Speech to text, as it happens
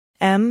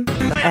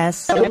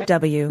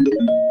MSW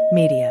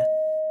Media.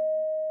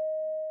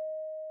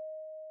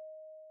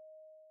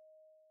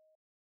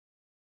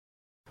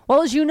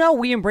 Well, as you know,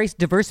 we embrace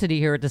diversity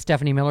here at the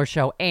Stephanie Miller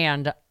Show,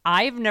 and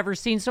I've never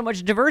seen so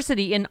much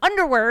diversity in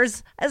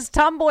underwears as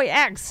Tomboy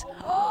X.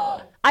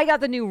 I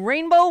got the new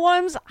rainbow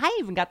ones. I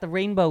even got the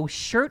rainbow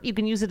shirt. You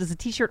can use it as a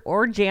t-shirt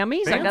or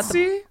jammies. Fancy? I got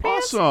the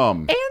pants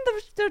Awesome. and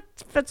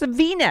it's a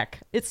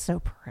V-neck. It's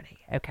so pretty.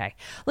 Okay.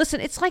 Listen,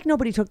 it's like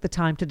nobody took the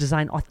time to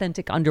design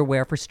authentic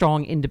underwear for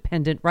strong,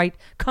 independent, right?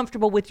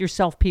 Comfortable with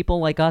yourself people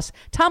like us.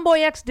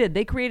 Tomboy X did.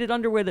 They created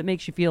underwear that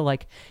makes you feel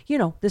like, you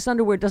know, this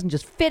underwear doesn't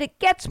just fit, it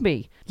gets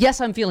me.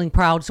 Yes, I'm feeling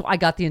proud, so I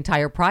got the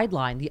entire Pride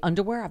line. The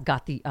underwear, I've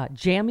got the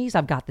jammies,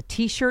 I've got the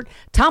t-shirt.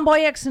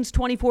 Tomboy X since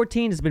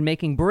 2014 has been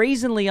making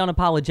brazenly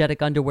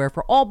unapologetic underwear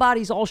for all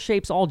bodies, all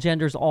shapes, all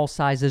genders, all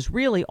sizes.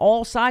 Really,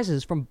 all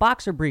sizes, from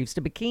boxer briefs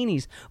to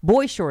bikinis,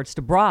 boy shorts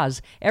to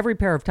bras. Every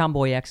pair of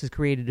Tomboy X is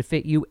created to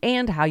fit you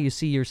and how you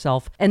see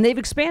yourself. And they've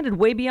expanded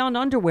way beyond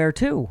underwear,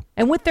 too.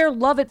 And with their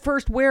love at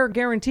first wear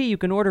guarantee, you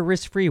can order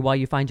risk-free while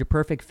you find your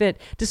perfect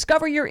fit.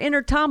 Discover your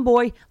inner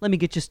tomboy. Let me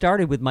get you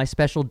started with my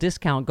special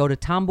discount. Go to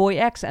Tomboy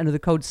X, enter the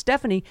code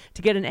Stephanie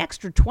to get an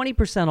extra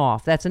 20%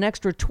 off. That's an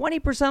extra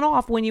 20%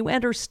 off when you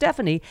enter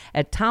Stephanie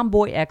at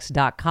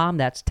tomboyx.com.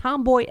 That's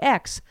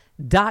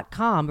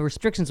tomboyx.com.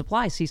 Restrictions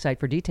apply. See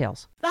site for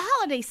details. The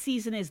holiday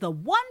season is the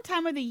one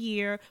time of the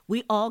year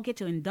we all get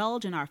to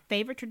indulge in our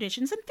favorite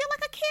traditions and feel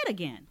like a kid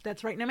again.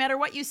 That's right. No matter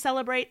what you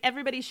celebrate,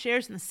 everybody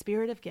shares in the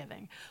spirit of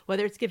giving.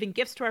 Whether it's giving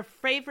gifts to our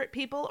favorite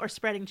people or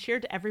spreading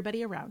cheer to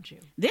everybody around you.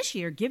 This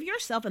year, give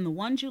yourself and the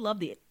ones you love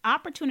the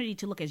opportunity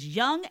to look as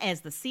young as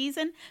the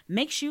season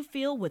makes you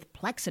feel with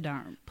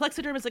Plexiderm.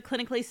 Plexiderm is a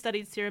clinically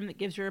studied serum that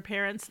gives your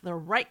appearance the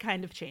right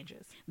kind of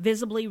changes.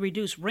 Visibly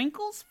reduce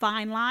wrinkles,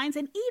 fine lines,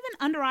 and even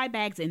under-eye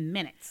bags in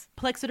minutes.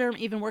 Plexiderm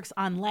even works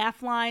on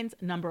laugh lines,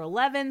 number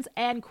 11s,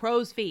 and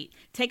crow's feet.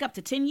 Take up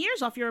to 10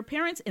 years off your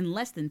appearance in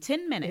less than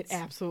 10 minutes. It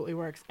absolutely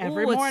works.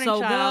 Every Ooh, it's morning, so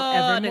child.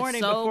 good. Every morning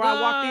It's so before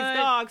I walk good. these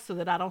dogs so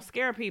that I don't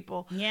scare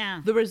people.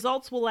 Yeah. The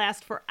results will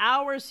last for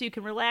hours so you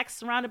can relax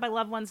surrounded by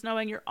loved ones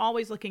knowing you're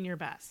always looking your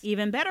best.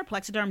 Even better,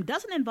 Plexiderm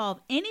doesn't involve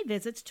any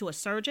visits to a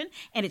surgeon,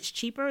 and it's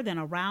cheaper than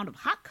a round of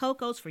hot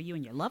cocos for you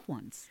and your loved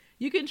ones.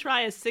 You can try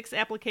a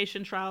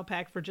 6-application trial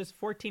pack for just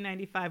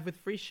 $14.95 with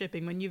free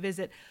shipping when you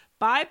visit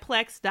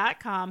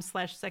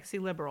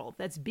buyplex.com/sexyliberal.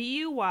 That's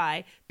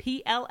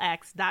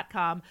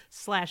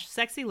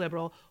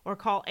BUYPLX.com/sexyliberal or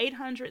call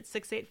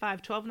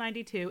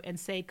 800-685-1292 and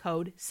say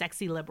code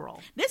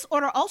SEXYLIBERAL. This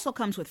order also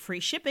comes with free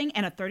shipping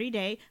and a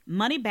 30-day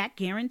money-back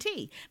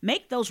guarantee.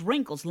 Make those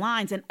wrinkles,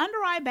 lines, and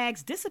under-eye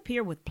bags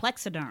disappear with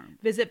Plexiderm.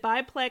 Visit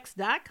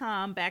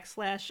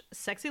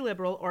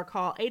buyplex.com/sexyliberal or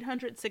call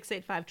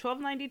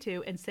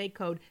 800-685-1292 and say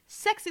code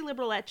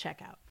SEXYLIBERAL at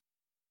checkout.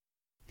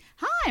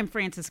 Hi, I'm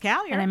Frances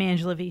Callier. And I'm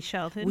Angela V.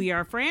 Shelton. We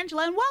are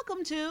Frangela, and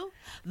welcome to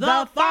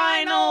The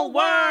Final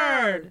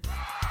Word.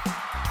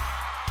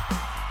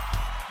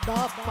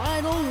 The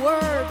Final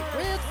Word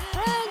with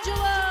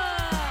Frangela.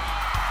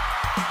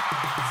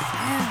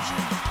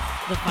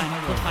 The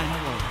final word. The final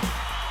word.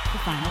 The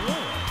final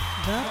word.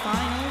 The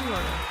final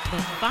word.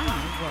 The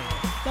final word.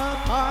 The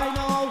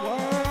Final Word.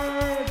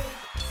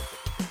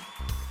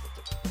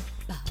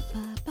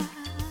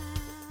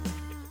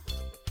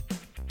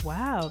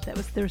 Wow,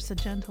 there's a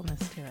gentleness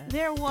to it.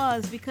 There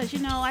was, because, you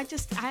know, I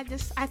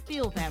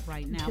feel that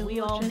right now. Feel We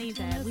a all little need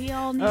that. gentleness? We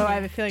all need Oh, that. I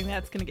have a feeling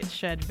that's going to get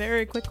shed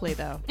very quickly,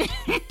 though.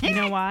 You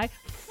know why?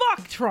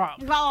 Fuck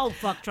Trump. Oh,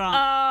 fuck Trump.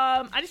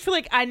 I just feel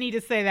like I need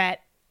to say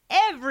that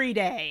every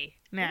day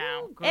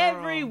now, Ooh, girl.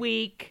 every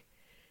week,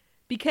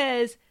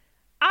 because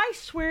I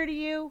swear to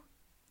you,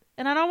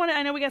 and I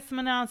know we got some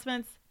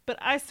announcements, but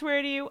I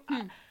swear to you,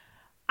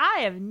 I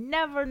have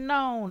never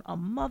known a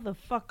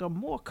motherfucker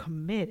more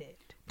committed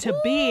to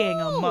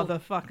being a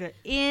motherfucker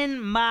in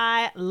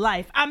my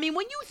life. I mean,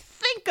 when you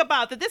think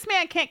about that, this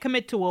man can't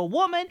commit to a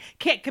woman,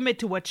 can't commit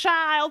to a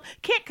child,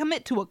 can't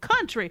commit to a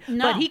country,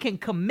 but he can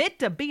commit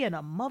to being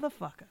a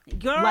motherfucker.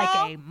 Girl, like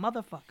a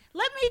motherfucker.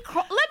 Let me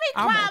climb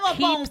I'm up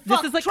gonna on keep, this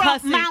fuck is a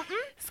Trump cussy mountain.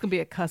 It's gonna be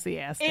a cussy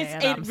ass day.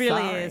 It I'm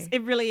really sorry. is.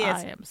 It really is.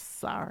 I am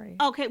sorry.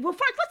 Okay, well,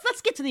 first, let's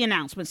get to the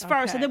announcements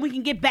first, Okay. and then we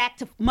can get back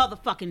to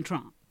motherfucking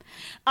Trump.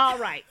 All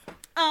right.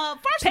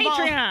 First Patreon. of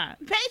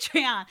all,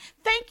 Patreon.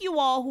 Thank you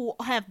all who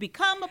have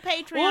become a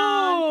Patreon.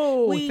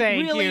 Oh, we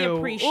thank really you.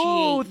 appreciate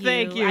Oh,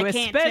 thank you. I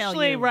can't tell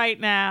Especially you. right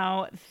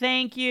now.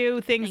 Thank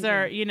you. Things Thank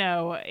are, you. you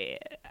know,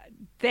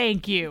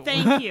 thank you.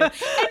 Thank you. and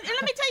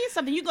let me tell you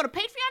something. You go to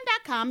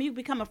patreon.com, you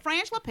become a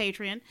Frangela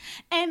Patreon,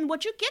 and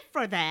what you get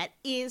for that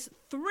is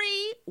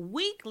 3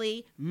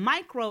 weekly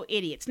Micro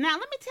Idiots. Now,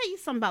 let me tell you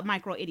something about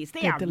Micro Idiots.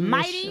 They They're are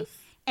mighty delicious.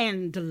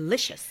 and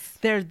delicious.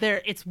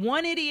 It's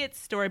one idiot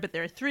story, but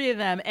there are 3 of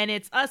them, and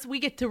it's us. We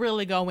get to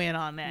really go in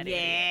on that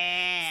idiot.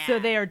 Yeah. So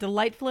they are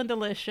delightful and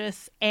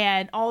delicious,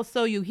 and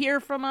also you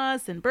hear from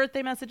us and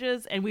birthday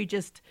messages, and we're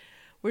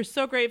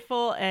so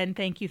grateful, and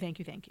thank you.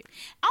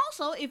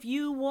 Also, if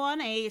you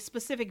want a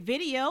specific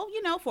video,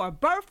 for a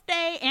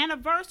birthday,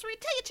 anniversary,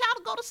 tell your child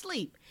to go to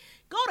sleep.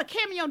 Go to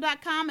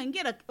Cameo.com and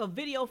get a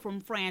video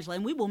from Frangela,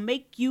 and we will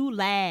make you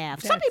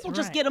laugh. Some That's people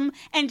just right. get them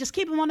and just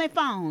keep them on their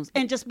phones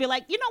and just be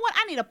like, you know what?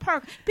 I need a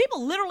perk.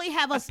 People literally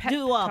have us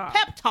do a talk.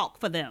 pep talk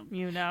for them.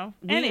 You know,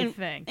 We-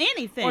 anything.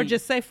 anything. Or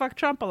just say fuck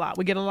Trump a lot.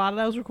 We get a lot of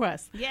those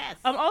requests. Yes.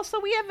 Also,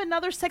 we have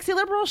another Sexy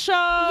Liberal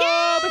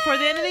show before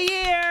the end of the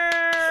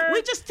year.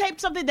 We just taped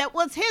something that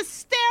was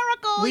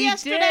hysterical We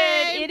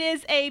yesterday. did. It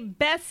is a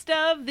best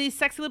of the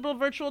Sexy Liberal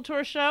virtual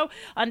tour show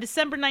on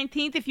December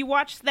 19th. If you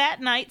watch that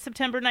night,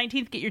 September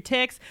 19th, get your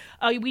tickets.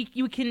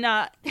 You can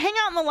hang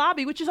out in the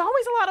lobby, which is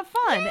always a lot of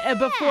fun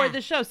before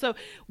the show. So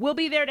we'll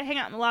be there to hang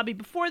out in the lobby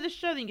before the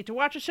show. Then you get to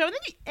watch the show.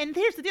 And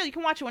here's the deal. You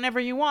can watch it whenever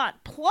you want.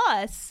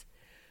 Plus,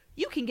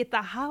 you can get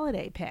the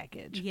holiday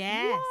package.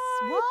 Yes.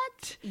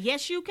 What?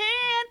 Yes, you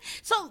can.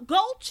 So go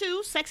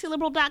to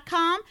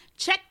sexyliberal.com.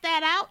 Check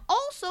that out.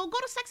 Also, go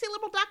to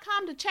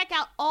sexyliberal.com to check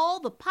out all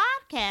the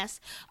podcasts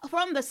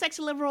from the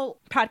Sexy Liberal.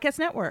 Podcast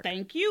Network.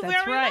 Thank you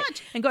That's very right.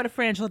 much. And go to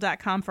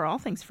frangela.com for all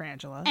things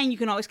Frangela. And you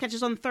can always catch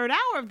us on the third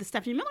hour of the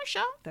Stephanie Miller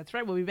Show. That's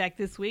right. We'll be back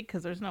this week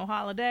because there's no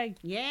holiday.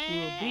 Yay.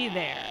 We'll be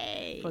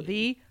there for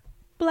the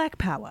Black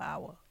Power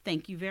Hour.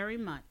 Thank you very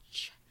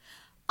much.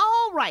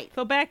 All right.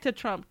 So back to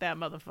Trump, that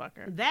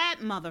motherfucker. That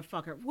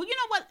motherfucker. Well, you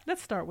know what?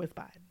 Let's start with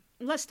Biden.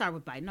 Let's start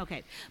with Biden.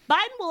 Okay.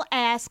 Biden will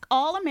ask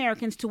all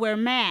Americans to wear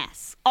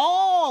masks.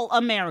 All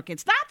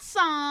Americans. Not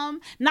some.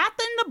 Not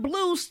in the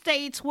blue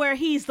states where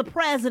he's the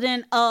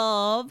president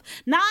of.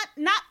 Not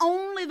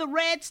only the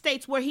red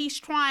states where he's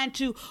trying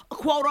to,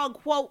 quote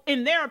unquote,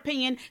 in their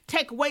opinion,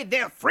 take away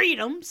their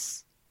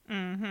freedoms.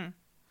 Mm-hmm.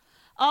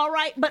 All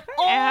right. But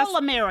all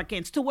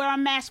Americans to wear a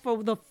mask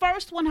for the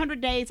first 100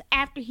 days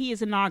after he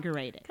is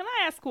inaugurated. Can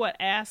I ask what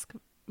ask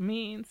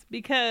means?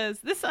 Because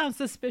this sounds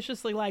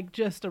suspiciously like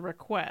just a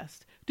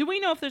request. Do we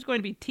know if there's going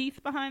to be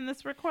teeth behind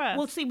this request?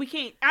 Well, see, we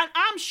can't.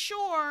 I'm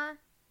sure.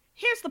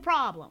 Here's the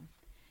problem.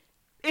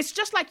 It's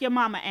just like your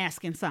mama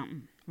asking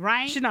something,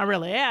 right? she's not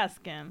really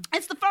asking.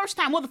 It's the first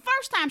time. Well, the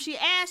first time she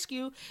asks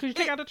you, Could you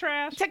take out the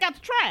trash? take out the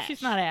trash.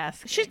 She's not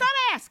asking. She's not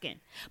asking.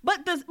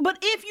 But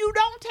if you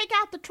don't take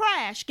out the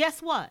trash,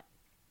 guess what?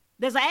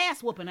 There's an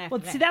ass whooping after Well,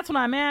 that. see, that's what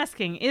I'm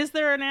asking. Is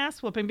there an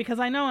ass whooping?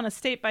 Because I know on a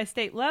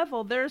state-by-state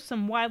level, there's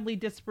some widely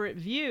disparate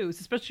views,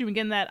 especially when we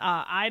get in that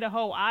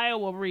Idaho,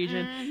 Iowa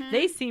region. Mm-hmm.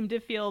 They seem to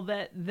feel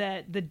that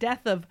the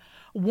death of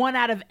 1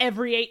 out of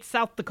every 8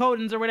 South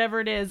Dakotans or whatever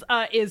it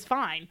is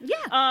fine.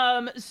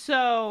 Yeah.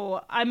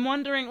 So I'm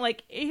wondering,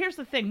 like, here's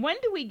the thing. When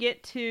do we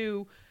get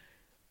to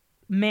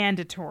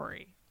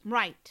mandatory?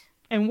 Right.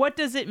 And what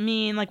does it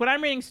mean? Like, when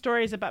I'm reading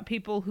stories about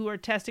people who are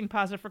testing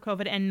positive for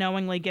COVID and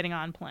knowingly getting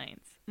on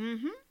planes.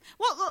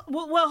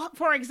 Well,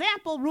 for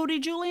example,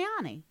 Rudy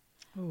Giuliani,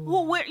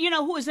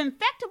 who is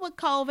infected with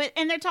COVID,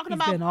 and they're talking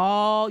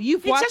about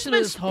You've It's watched just been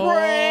this whole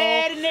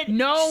spreading it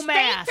no state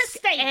mask to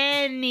state.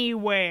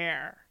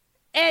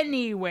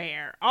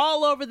 anywhere,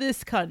 all over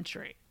this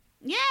country.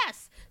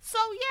 Yes. So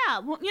yeah,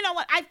 well, you know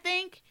what? I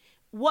think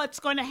what's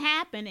going to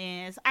happen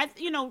is,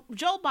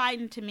 Joe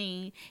Biden to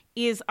me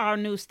is our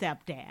new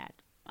stepdad.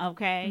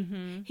 Okay,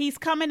 he's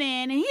coming in,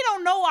 and he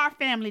don't know our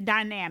family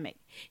dynamic.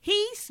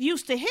 He's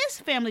used to his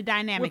family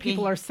dynamic. Where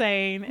people are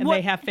sane and What-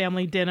 they have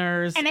family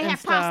dinners and they have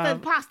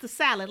stuff. pasta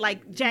salad,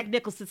 like Jack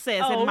Nicholson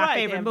says Oh, in my right.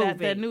 They favorite have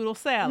movie. that noodle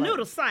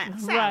salad. Salad.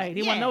 Right.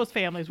 He yeah. one of those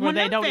families where One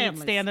of they them don't families.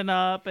 eat standing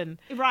up and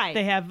Right.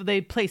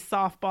 they play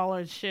softball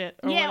and shit.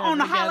 Or Yeah, whatever on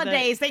the together.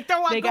 holidays they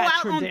throw out. They go got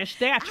out on. tradition.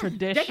 They got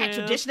tradition. They got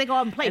tradition. They go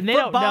out and play And they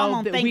don't football know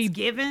on that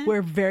Thanksgiving.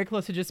 we're very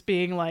close to just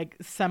being like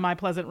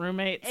semi-pleasant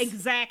roommates.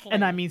 Exactly.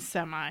 And I mean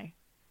semi.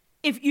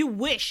 If you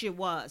wish it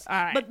was. All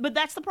right. But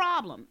that's the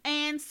problem.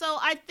 And so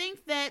I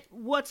think that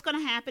what's going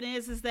to happen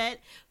is that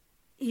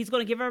he's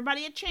going to give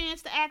everybody a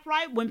chance to act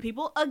right when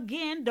people,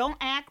 again, don't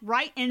act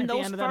right in At the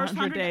those end of that first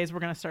 100 days, we're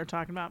going to start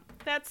talking about.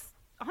 That's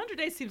 100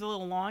 days seems a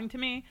little long to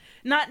me.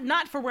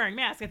 Not for wearing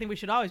masks. I think we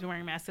should always be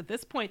wearing masks at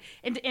this point.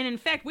 And in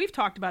fact, we've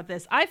talked about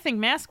this. I think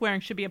mask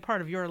wearing should be a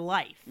part of your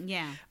life.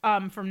 Yeah.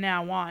 From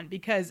now on,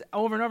 because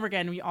over and over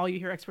again, all you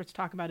hear experts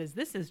talk about is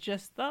this is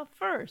just the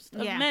first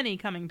of Yeah. many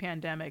coming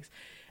pandemics.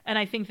 And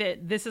I think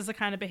that this is the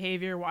kind of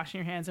behavior, washing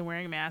your hands and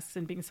wearing masks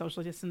and being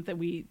socially distant,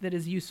 that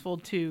is useful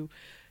to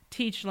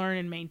teach, learn,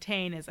 and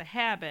maintain as a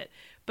habit.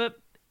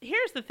 But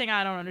here's the thing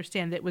I don't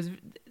understand.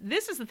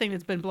 This is the thing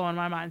that's been blowing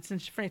my mind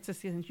since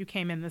you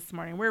came in this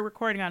morning. We're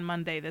recording on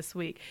Monday this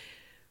week.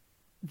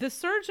 The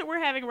surge that we're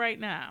having right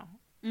now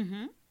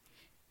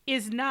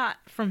is not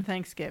from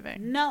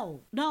Thanksgiving.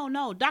 No.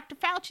 Dr.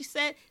 Fauci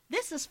said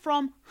this is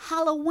from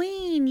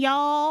Halloween,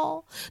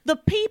 y'all. The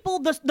people,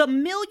 the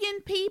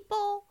million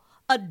people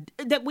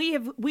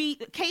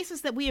that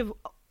cases that we have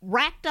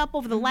racked up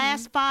over the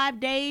last 5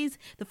 days,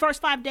 the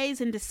first 5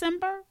 days in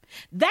December,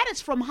 that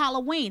is from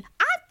Halloween.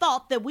 I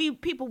thought that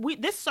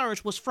this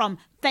surge was from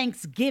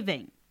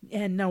Thanksgiving.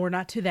 And no, we're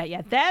not to that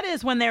yet. That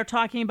is when they're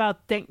talking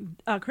about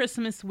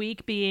Christmas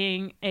week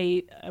being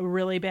a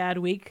really bad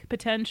week,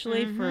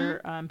 potentially,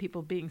 for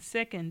people being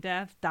sick and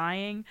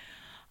dying.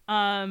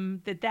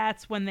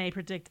 that's when they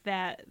predict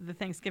that the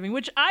Thanksgiving,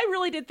 which I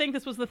really did think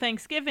this was the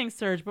Thanksgiving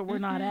surge, but we're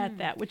not at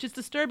that, which is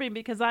disturbing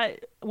because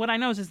what I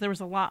noticed is there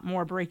was a lot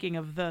more breaking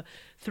of the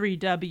 3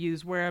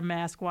 W's: wear a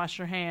mask, wash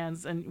your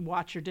hands, and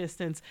watch your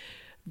distance.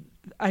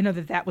 I know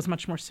that was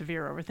much more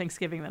severe over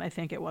Thanksgiving than I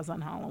think it was on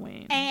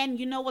Halloween. And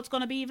you know what's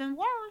going to be even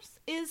worse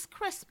is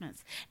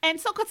Christmas. And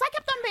so, because I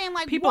kept on being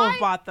like, people why? have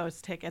bought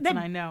those tickets, and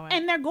I know it.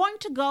 And they're going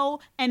to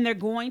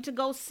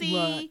go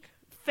see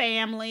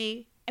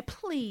family.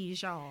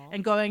 Please, y'all.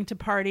 And going to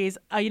parties,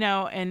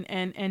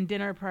 and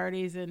dinner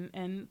parties, and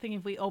thinking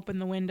if we open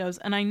the windows.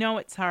 And I know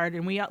it's hard.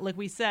 And we, like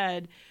we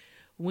said,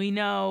 we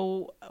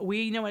know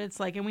what it's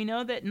like, and we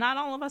know that not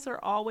all of us are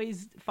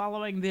always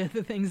following the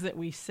things that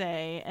we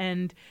say.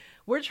 And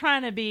I'm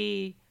trying to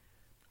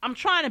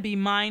be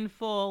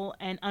mindful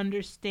and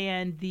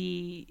understand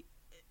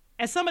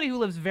as somebody who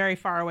lives very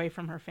far away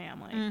from her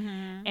family,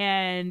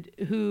 and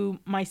who,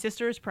 my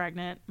sister is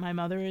pregnant, my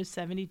mother is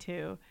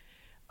 72,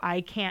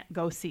 I can't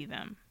go see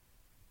them.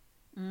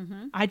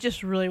 I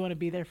just really want to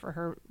be there for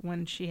her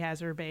when she has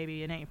her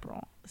baby in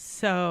April.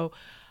 So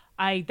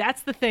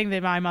that's the thing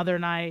that my mother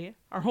and I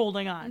are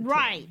holding on to.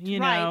 Right.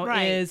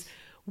 Is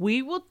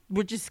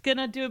we're just going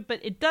to do it, but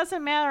it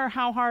doesn't matter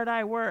how hard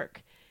I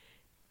work.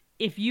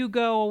 If you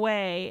go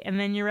away and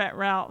then you're at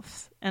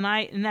Ralph's and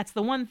that's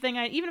the one thing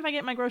even if I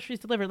get my groceries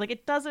delivered, like,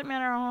 it doesn't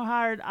matter how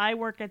hard I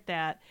work at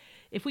that.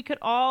 If we could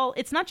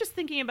it's not just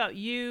thinking about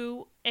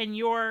you and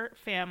your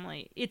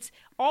family. It's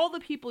all the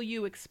people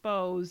you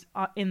expose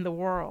in the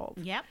world.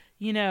 Yep.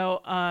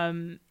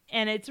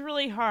 And it's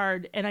really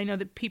hard. And I know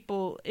that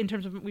people, in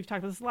terms of, we've talked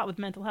about this a lot with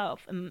mental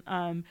health. And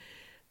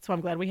so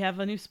I'm glad we have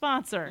a new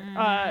sponsor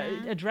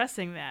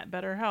addressing that,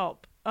 BetterHelp.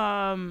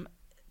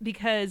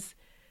 Because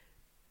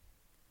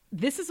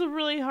this is a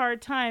really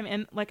hard time.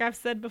 And like I've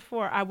said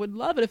before, I would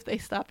love it if they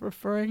stopped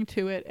referring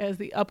to it as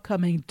the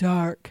upcoming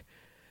dark,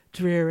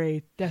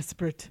 dreary,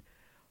 desperate,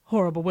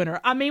 horrible winter.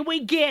 I mean,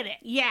 we get it.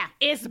 Yeah.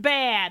 It's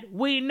bad.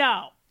 We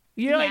know.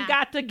 You ain't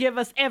got to give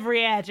us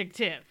every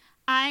adjective.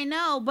 I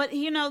know, but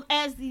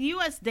as the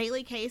U.S.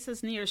 daily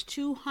cases nears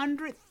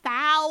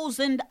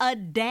 200,000 a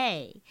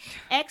day,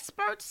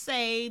 experts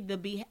say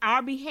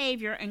our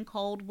behavior in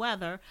cold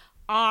weather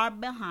are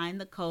behind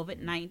the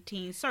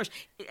COVID-19 surge.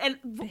 And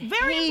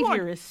very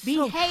important. Is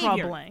so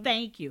troubling.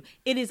 Thank you.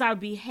 It is our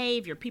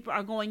behavior. People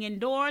are going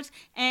indoors,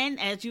 and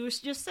as you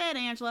just said,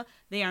 Angela,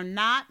 they are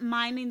not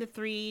minding the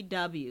 3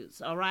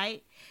 W's, all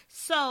right?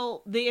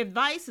 So the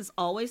advice is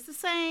always the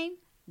same.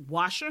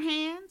 Wash your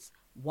hands,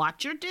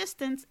 watch your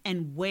distance,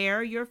 and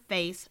wear your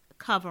face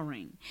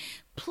covering.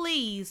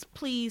 Please,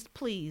 please,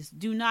 please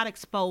do not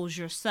expose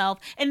yourself.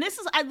 And this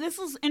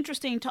is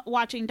interesting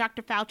watching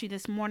Dr. Fauci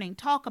this morning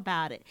talk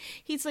about it.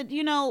 He said,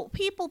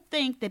 people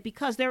think that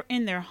because they're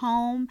in their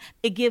home,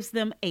 it gives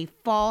them a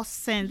false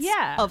sense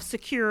of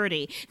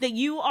security. That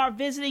you are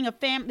visiting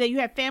that you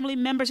have family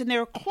members and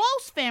they're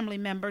close family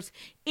members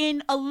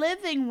in a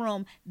living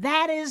room.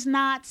 That is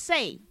not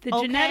safe. The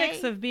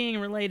genetics of being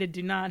related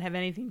do not have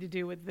anything to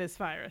do with this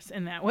virus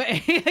in that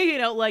way.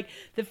 Like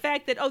the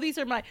fact that,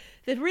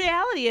 the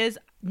reality is,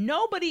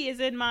 nobody is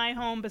in my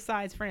home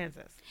besides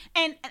Francis.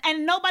 And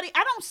nobody,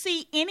 I don't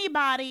see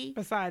anybody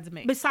besides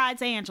me.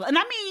 Besides Angela. And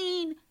I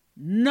mean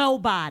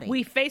nobody.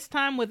 We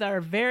FaceTime with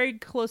our very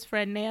close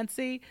friend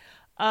Nancy.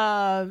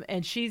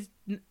 And she's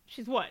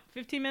what,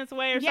 15 minutes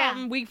away or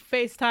something? We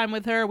FaceTime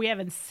with her. We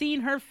haven't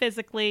seen her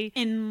physically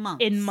in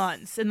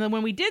months. And then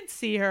when we did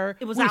see her,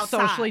 it was we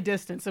outside. Socially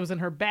distanced. It was in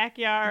her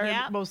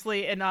backyard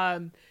mostly,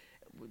 and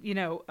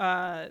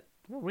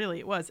really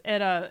it was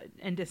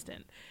and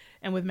distant.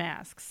 And with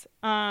masks.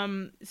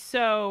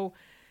 So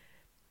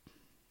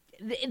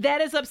that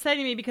is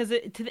upsetting me because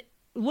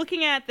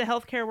looking at the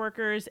healthcare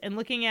workers and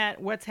looking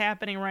at what's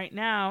happening right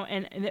now,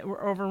 and that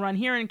we're overrun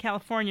here in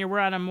California, we're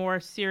on a more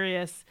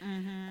serious,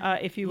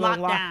 if you will,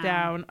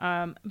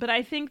 lockdown. But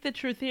I think the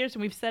truth is,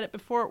 and we've said it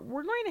before,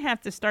 we're going to have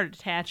to start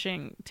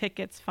attaching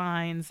tickets,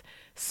 fines,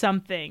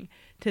 something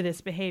to this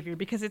behavior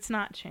because it's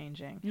not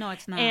changing. No,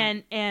 it's not.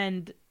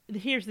 And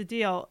here's the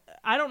deal.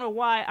 I don't know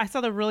why. I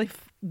saw the really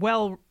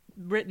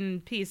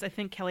written piece. I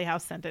think Kelly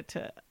House sent it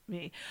to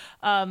me.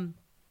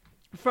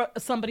 For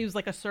somebody who's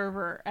like a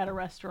server at a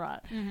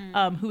restaurant,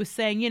 who was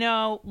saying,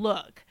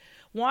 look,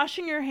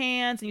 washing your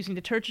hands and using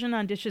detergent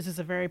on dishes is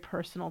a very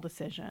personal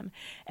decision,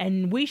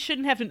 and we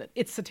shouldn't have to.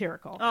 It's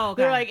satirical. Oh,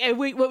 okay. They're like,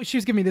 she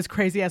was giving me this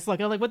crazy ass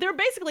look. I'm like, what they're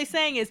basically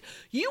saying is,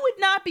 you would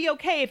not be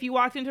okay if you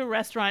walked into a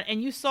restaurant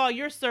and you saw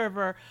your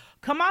server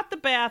come out the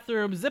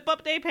bathroom, zip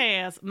up their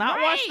pants, not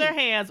wash their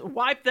hands,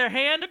 wipe their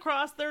hand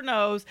across their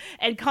nose,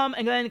 and come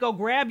and then go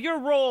grab your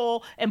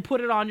roll and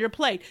put it on your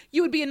plate.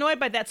 You would be annoyed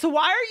by that. So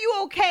why are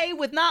you okay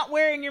with not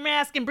wearing your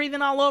mask and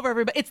breathing all over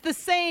everybody? It's the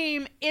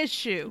same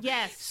issue.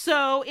 Yes.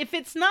 So if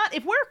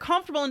we're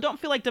comfortable and don't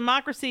feel like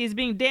democracy is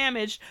being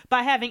damaged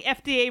by having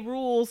FDA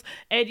rules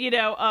and,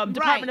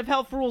 Department of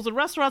Health rules in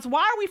restaurants,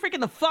 why are we freaking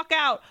the fuck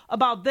out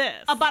about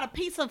this? About a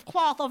piece of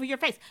cloth over your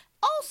face.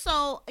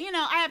 also,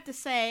 I have to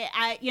say,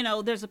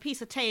 there's a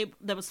piece of tape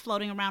that was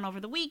floating around over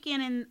the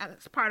weekend and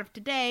as part of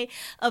today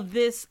of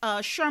this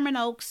Sherman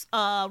Oaks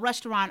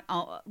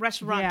restaurateur,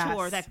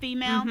 Yes. that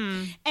female,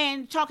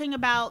 and talking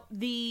about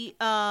the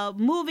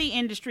movie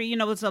industry.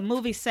 It was a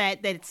movie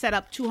set that set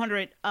up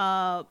 200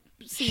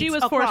 seats She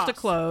was forced to across.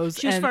 close.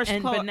 She was forced to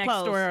but next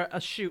close. door a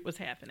shoot was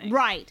happening.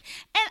 Right.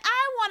 And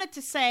I wanted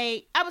to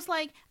say, I was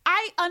like,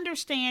 I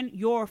understand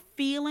your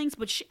feelings,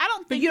 but I don't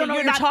think But you don't that know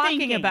what you're you're not talking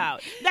thinking.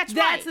 about. That's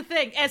the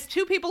thing. As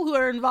two people who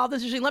are involved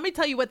in this issue, let me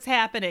tell you what's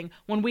happening.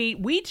 When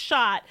we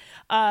shot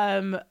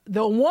the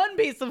one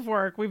piece of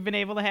work we've been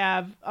able to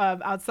have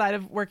outside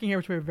of working here,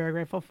 which we're very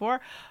grateful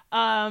for,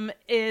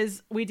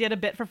 is we did a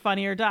bit for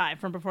Funny or Die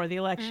from before the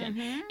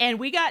election. And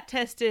we got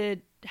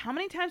tested how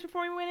many times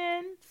before we went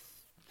in?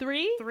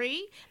 3?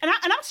 3. And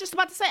I was just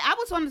about to say, I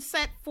was on the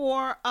set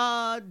for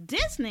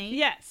Disney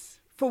Yes.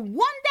 for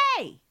one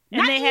day. And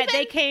Not they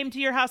even- came to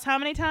your house how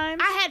many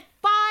times? I had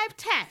 5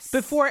 tests.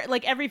 Before,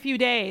 like every few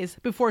days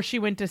before she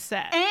went to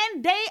set.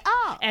 And day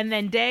of. And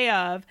then day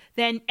of,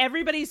 then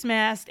everybody's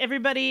masked,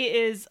 everybody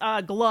is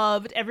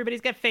gloved,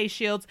 everybody's got face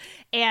shields,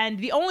 and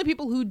the only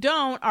people who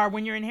don't are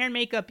when you're in hair and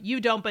makeup, you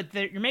don't, but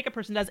your makeup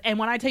person does. And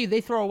when I tell you,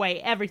 they throw away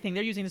everything.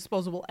 They're using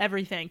disposable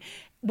everything.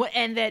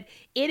 And that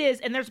it is,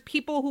 and there's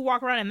people who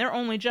walk around and their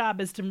only job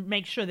is to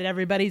make sure that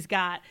everybody's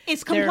got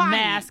It's their compliant.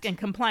 mask and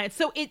compliance.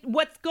 So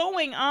what's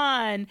going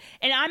on,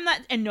 and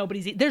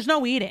there's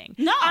no eating.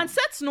 No. On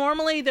sets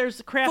normally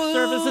there's craft Food.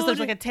 services, there's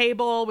like a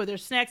table where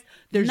there's snacks.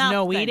 There's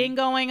no Nothing. eating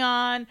going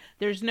on.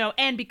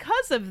 And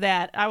because of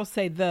that, I will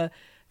say the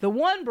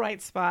one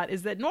bright spot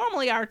is that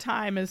normally our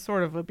time is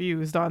sort of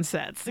abused on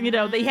sets.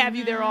 They have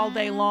you there all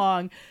day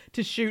long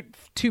to shoot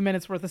 2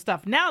 minutes worth of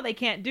stuff. Now they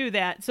can't do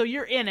that, so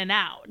you're in and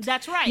out.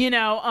 That's right.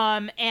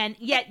 And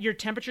yet your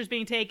temperature's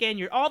being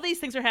taken. All these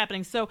things are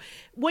happening. So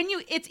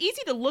it's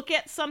easy to look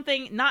at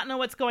something, not know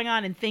what's going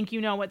on, and think you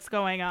know what's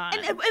going on.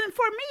 And for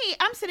me,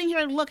 I'm sitting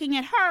here looking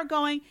at her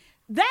going,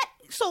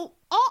 so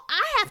all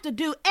I have to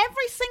do,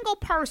 every single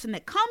person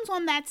that comes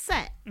on that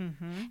set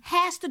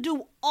has to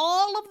do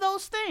all of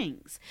those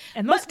things.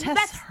 And those But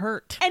tests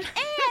hurt.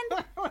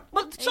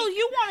 But so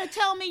you want to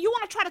tell me, you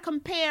want to try to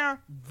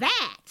compare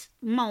that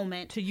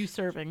moment to you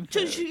serving.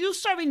 to food. you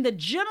serving the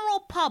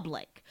general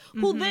public,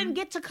 who then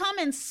get to come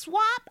and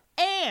swap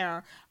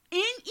air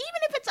even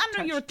if it's under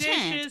Touch your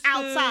tent dishes,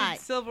 outside.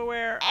 food,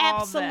 silverware, all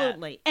that.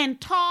 Absolutely. And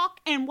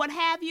talk and what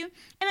have you.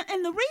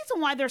 And the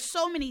reason why there's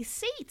so many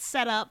seats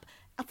set up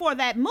for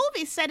that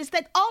movie set is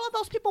that all of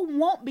those people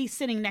won't be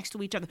sitting next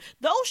to each other.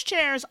 Those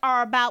chairs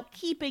are about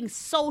keeping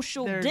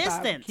social They're distance.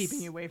 about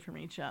keeping you away from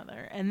each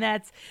other. And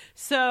that's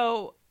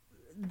so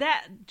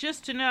that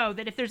just to know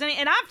that if there's any,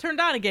 and I've turned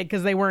on again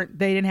because they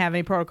didn't have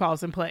any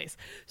protocols in place.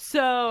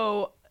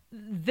 So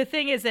the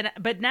thing is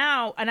but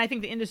now, and I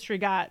think the industry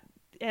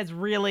has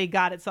really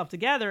got itself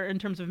together in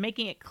terms of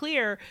making it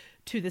clear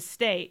to the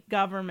state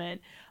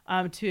government,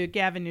 to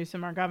Gavin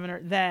Newsom, our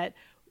governor, that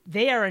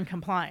they are in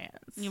compliance.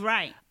 You're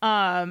right.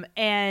 And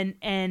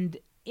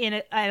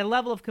at a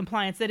level of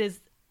compliance that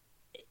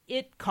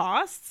it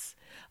costs.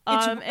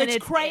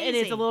 It's crazy. It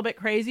is a little bit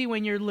crazy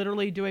when you're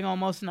literally doing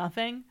almost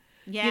nothing.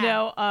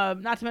 Yeah.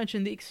 Not to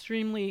mention the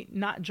extremely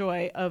not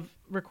joy of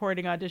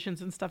recording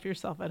auditions and stuff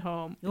yourself at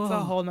home. It's a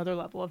whole nother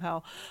level of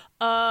hell.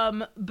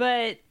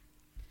 But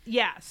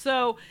yeah,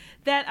 so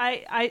that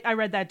I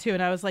read that too,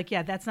 and I was like,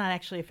 yeah, that's not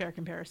actually a fair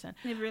comparison.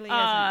 It really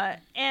isn't.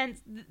 And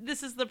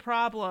this is the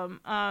problem.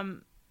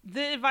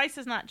 The advice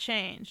has not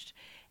changed.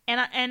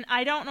 And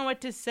I don't know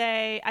what to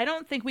say. I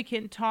don't think we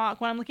can talk.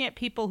 When I'm looking at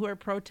people who are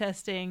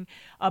protesting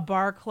a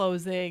bar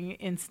closing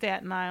in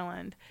Staten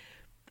Island,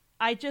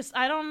 I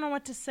don't know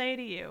what to say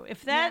to you.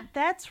 If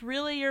that's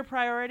really your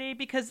priority,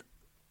 because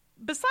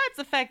besides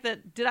the fact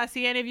that, did I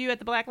see any of you at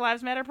the Black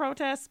Lives Matter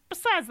protests?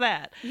 Besides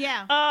that.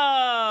 Yeah.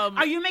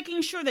 Are you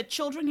making sure that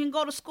children can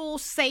go to school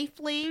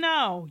safely?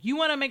 No. You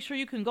want to make sure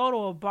you can go to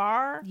a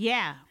bar?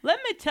 Yeah. Let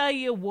me tell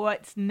you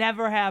what's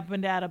never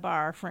happened at a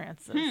bar,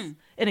 Francis.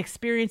 An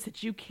experience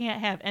that you can't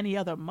have any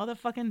other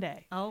motherfucking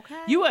day. Okay.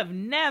 You have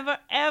never,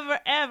 ever,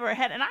 ever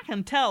had, and I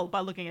can tell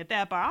by looking at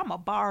that bar, I'm a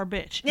bar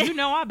bitch. You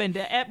know,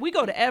 we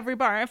go to every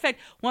bar. In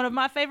fact, one of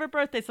my favorite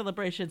birthday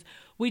celebrations,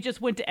 we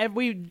just went to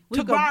we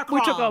took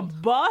a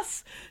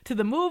bus to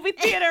the movie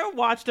theater,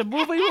 watched a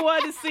movie we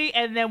wanted to see,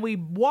 and then we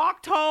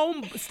walked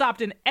home,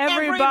 stopped in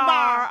every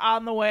bar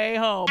on the way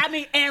home. I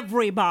mean,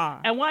 every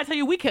bar. And when I tell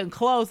you, we can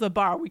close the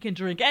bar. We can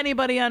drink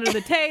anybody under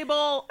the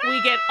table.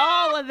 We get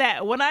all of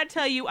that. When I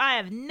tell you, I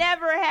have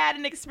never had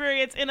an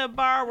experience in a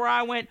bar where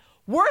I went,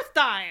 worth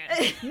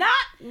dying. Not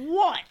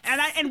once.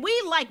 And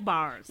we like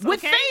bars. With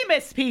okay?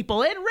 famous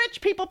people and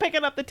rich people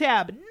picking up the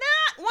tab.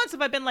 Not once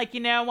have I been like, you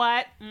know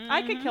what?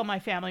 I could kill a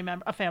family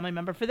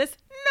member for this.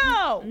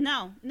 No.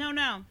 No.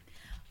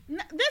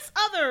 This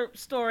other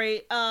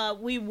story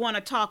we want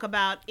to talk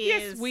about is...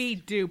 Yes, we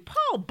do.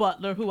 Paul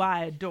Butler, who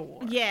I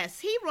adore. Yes,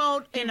 he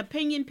wrote an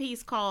opinion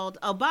piece called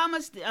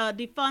Obama's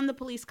Defund the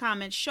Police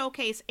comments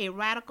showcase a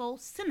radical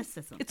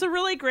cynicism. It's a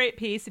really great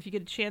piece if you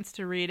get a chance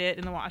to read it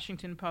in the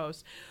Washington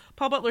Post.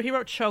 Paul Butler, he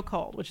wrote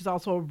Chokehold, which is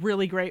also a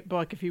really great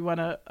book if you want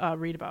to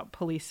read about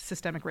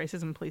systemic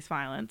racism, police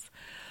violence.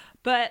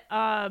 But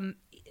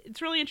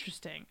it's really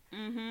interesting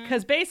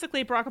because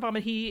basically Barack Obama,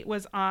 he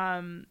was...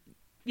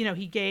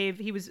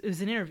 it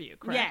was an interview,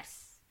 correct?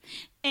 Yes.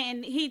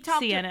 And he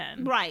talked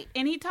CNN. Right.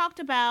 And he talked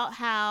about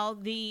how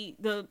the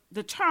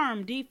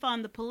term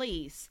defund the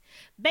police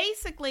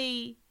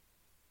basically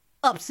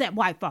upset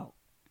white folk.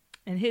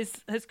 And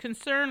his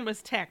concern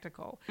was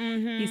tactical.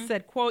 He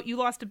said, quote, "You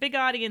lost a big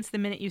audience the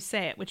minute you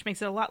say it, which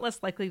makes it a lot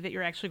less likely that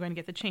you're actually going to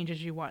get the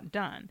changes you want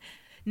done."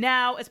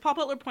 Now, as Paul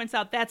Butler points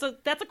out, that's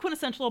a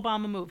quintessential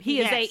Obama move. He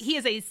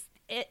is a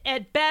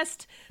at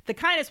best, the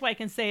kindest way I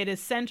can say it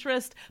is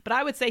centrist, but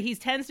I would say he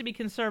tends to be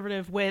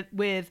conservative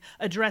with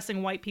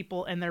addressing white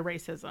people and their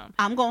racism.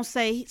 I'm gonna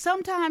say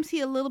sometimes he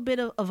a little bit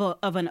of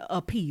an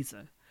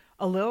appeaser.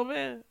 A little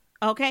bit.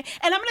 Okay,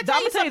 and I'm going to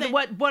tell you something.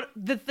 What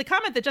the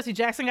comment that Jesse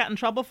Jackson got in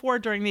trouble for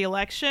during the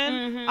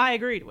election, I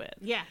agreed with.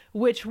 Yeah.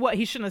 Which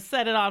he shouldn't have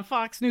said it on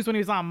Fox News when he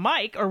was on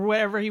Mike or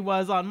wherever he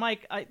was on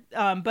Mike.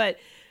 But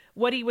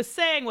what he was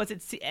saying was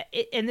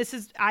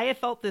I have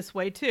felt this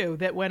way too,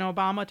 that when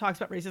Obama talks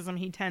about racism,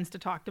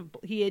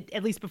 he had,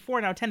 at least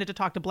before now, tended to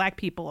talk to black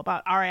people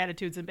about our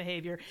attitudes and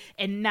behavior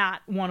and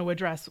not want to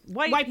address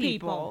white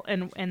people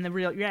and the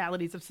real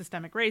realities of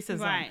systemic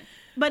racism. Right.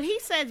 But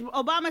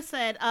Obama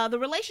said, the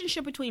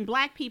relationship between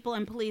black people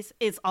and police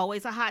is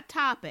always a hot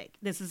topic.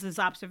 This is his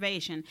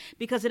observation,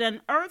 because it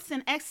unearths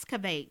and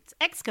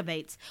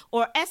excavates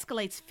or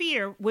escalates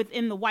fear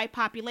within the white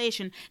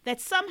population that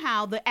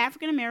somehow the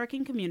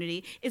African-American community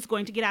is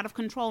going to get out of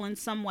control in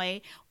some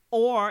way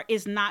or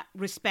is not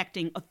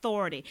respecting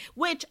authority,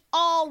 which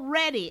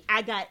already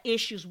I got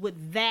issues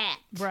with that.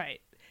 Right.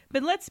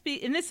 But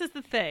and this is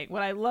the thing,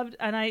 what I loved,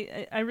 and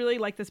I really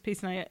like this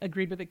piece and I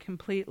agreed with it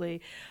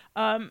completely.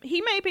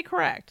 He may be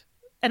correct.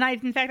 And I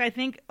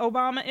think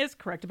Obama is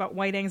correct about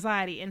white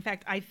anxiety. In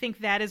fact, I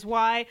think that is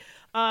why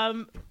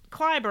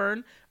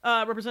Clyburn,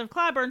 Representative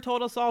Clyburn,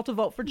 told us all to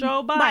vote for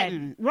Joe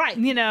Biden. Right.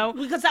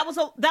 Because that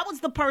was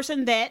the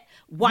person that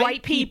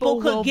white people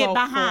will could get vote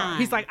behind.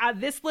 For. He's like,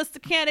 this list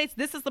of candidates,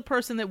 this is the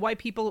person that white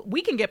people,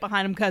 we can get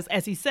behind him because,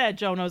 as he said,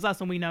 Joe knows us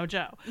and we know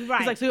Joe. Right.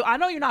 He's like, so I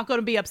know you're not going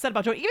to be upset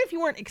about Joe. Even if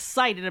you weren't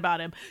excited about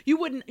him, you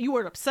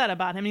weren't upset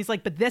about him. And he's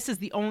like, but this is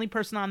the only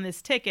person on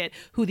this ticket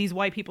who these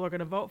white people are going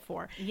to vote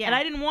for. Yeah. And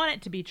I didn't want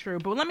it to be true.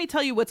 But let me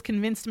tell you what's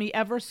convinced me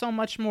ever so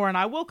much more. And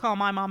I will call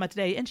my mama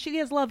today, and she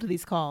has loved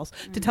these calls,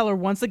 to tell her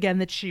once again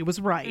that she was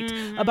right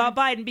about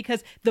Biden,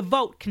 because the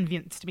vote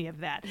convinced me of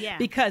that. Yeah.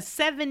 Because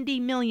 70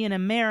 million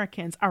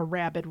Americans are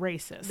rabid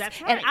racists. That's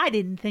right. And I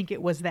didn't think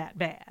it was that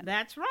bad.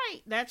 That's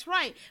right. That's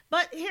right.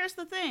 But here's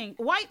the thing.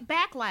 White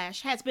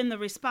backlash has been the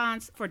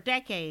response for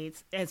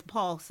decades, as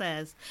Paul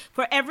says,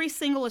 for every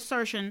single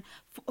assertion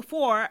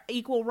for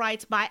equal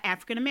rights by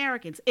African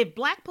Americans. If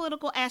black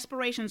political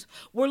aspirations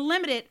were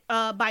limited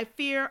by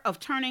fear of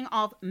turning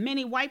off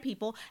many white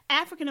people,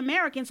 African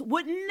Americans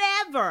would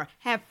never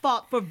have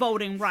fought for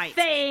voting rights,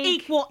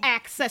 equal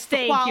access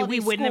to quality we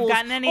wouldn't schools, have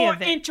gotten any or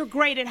of it.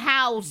 Integrated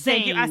housing.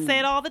 Thank you. I say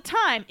it all the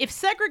time. If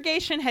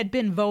segregation had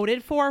been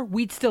voted for,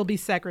 we'd still be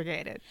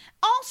segregated.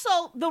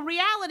 Also, the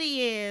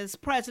reality is,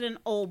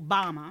 President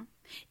Obama,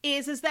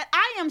 is that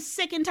I am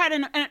sick and tired.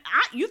 And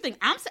you think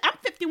I'm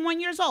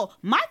 51 years old.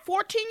 My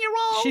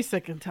 14-year-old. She's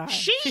sick and tired.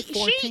 She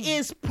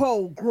is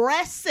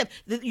progressive.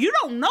 You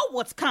don't know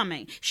what's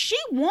coming. She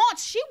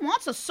wants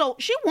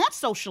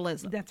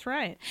socialism. That's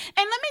right. And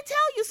let me tell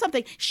you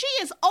something. She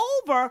is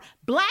over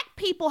black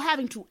people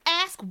having to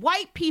ask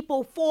white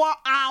people for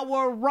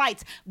our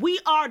rights. We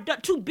are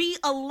to be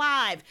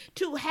alive,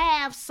 to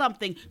have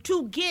something,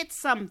 to get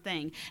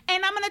something.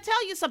 And I'm going to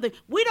tell you something.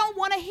 We don't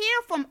want to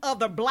hear from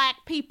other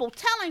black people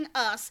telling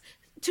us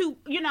to,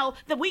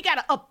 that we got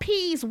to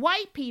appease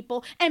white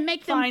people and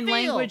make them find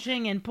feel.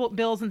 languaging and put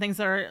bills and things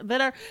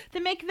that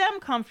make them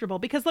comfortable.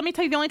 Because let me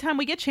tell you, the only time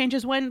we get change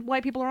is when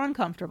white people are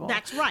uncomfortable.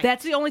 That's right.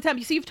 That's the only time.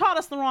 You see, you've taught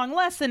us the wrong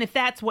lesson if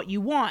that's what you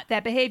want,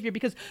 that behavior,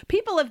 because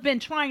people have been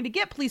trying to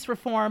get police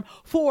reform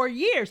for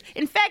years.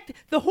 In fact,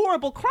 the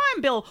horrible crime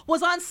bill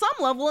was on some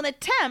level an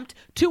attempt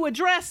to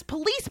address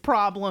police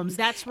problems.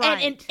 That's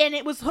right. And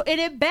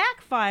it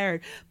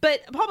backfired.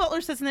 But Paul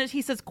Butler says in this,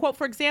 he says, quote,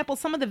 "For example,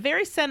 some of the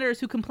very senators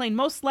who complain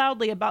most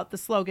loudly about the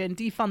slogan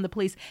defund the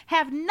police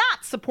have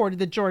not supported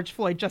the George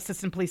Floyd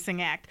Justice and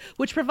Policing Act,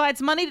 which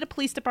provides money to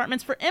police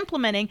departments for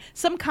implementing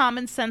some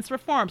common sense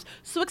reforms.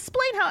 So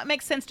explain how it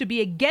makes sense to be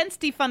against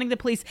defunding the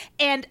police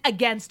and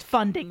against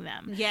funding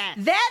them." Yes.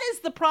 That is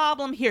the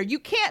problem here. You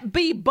can't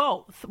be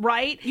both,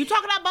 right? You're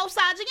talking about both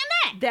sides of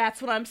your neck. That's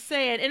what I'm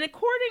saying. And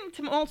according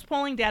to most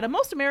polling data,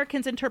 most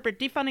Americans interpret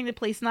defunding the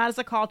police not as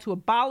a call to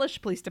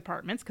abolish police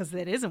departments, because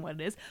that isn't what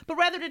it is, but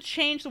rather to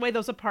change the way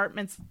those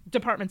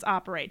departments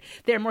operate.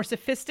 They're more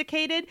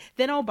sophisticated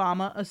than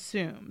Obama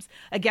assumes.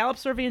 A Gallup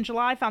survey in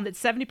July found that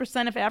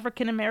 70% of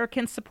African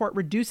Americans support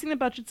reducing the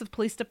budgets of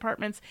police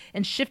departments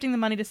and shifting the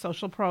money to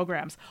social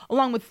programs,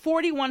 along with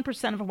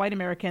 41% of white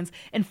Americans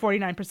and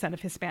 49%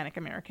 of Hispanic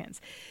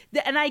Americans.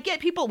 And I get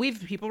people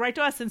write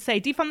to us and say,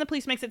 defund the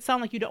police makes it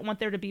sound like you don't want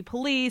there to be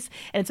police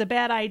and it's a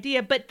bad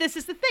idea. But this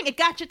is the thing. It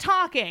got you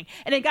talking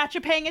and it got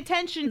you paying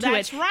attention to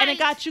That's it. right. And it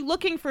got you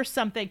looking for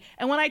something.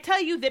 And when I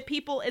tell you that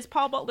people, as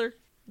Paul Butler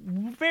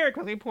very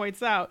quickly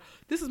points out,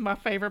 this is my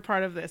favorite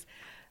part of this.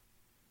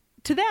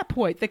 To that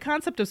point, the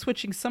concept of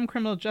switching some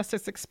criminal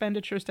justice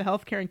expenditures to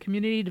healthcare and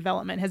community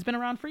development has been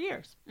around for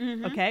years,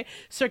 okay?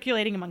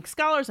 Circulating among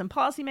scholars and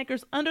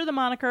policymakers under the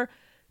moniker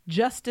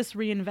justice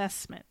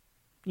reinvestment.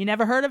 You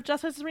never heard of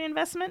justice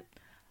reinvestment?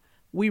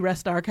 We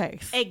rest our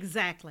case.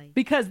 Exactly.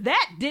 Because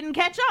that didn't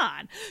catch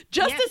on.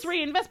 Justice Yes.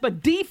 reinvest,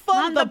 but defund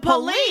On the the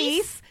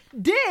police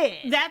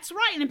did. That's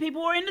right, and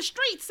people were in the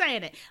streets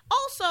saying it.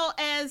 Also,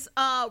 as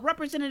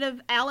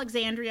Representative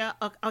Alexandria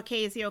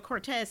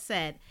Ocasio-Cortez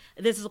said,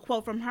 this is a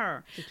quote from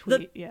her. A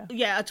tweet,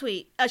 yeah. a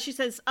tweet. She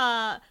says,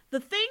 the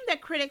thing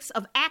that critics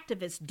of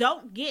activists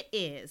don't get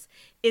is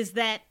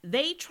that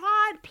they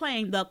tried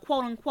playing the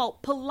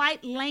quote-unquote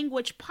polite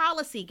language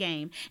policy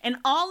game, and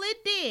all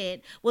it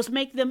did was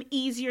make them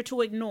easier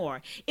to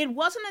ignore. It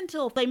wasn't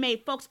until they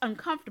made folks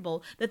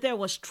uncomfortable that there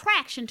was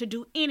traction to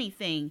do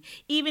anything,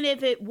 even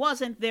if it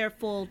wasn't their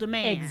full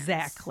demands.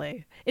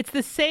 Exactly. It's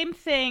the same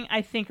thing,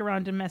 I think,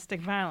 around domestic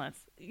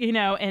violence,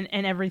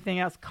 and everything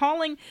else.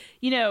 Calling,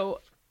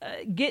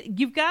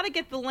 you've got to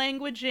get the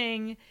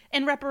languaging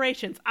and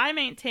reparations. I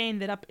maintain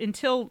that up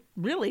until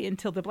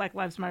the Black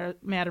Lives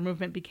Matter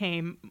movement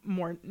became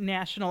more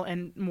national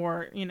and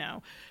more,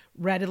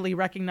 readily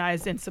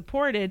recognized and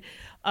supported,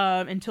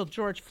 until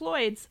George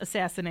Floyd's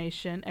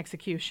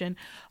execution,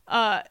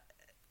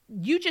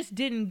 you just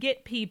didn't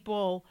get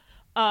people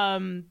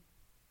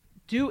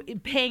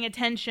paying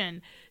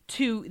attention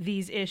to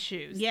these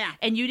issues. Yeah.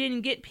 And you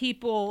didn't get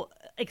people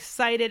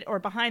excited or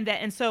behind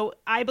that. And so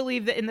I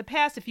believe that in the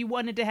past, if you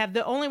wanted to have,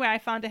 the only way I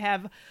found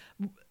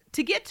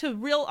to get to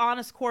real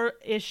honest core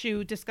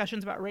issue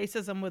discussions about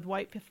racism with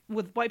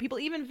white people,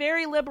 even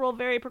very liberal,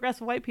 very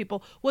progressive white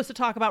people, was to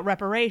talk about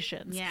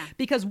reparations. Yeah.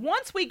 Because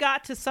once we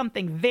got to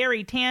something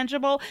very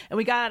tangible and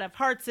we got out of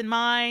hearts and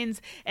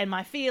minds and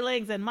my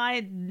feelings and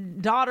my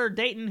daughter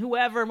dating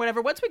whoever and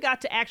whatever, once we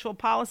got to actual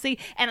policy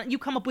and you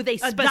come up with a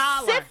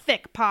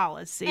specific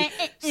policy,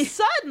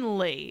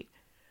 suddenly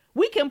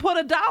we can put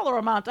a dollar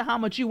amount to how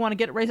much you want to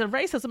get rid of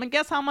racism. And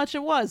guess how much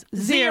it was?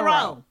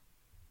 Zero.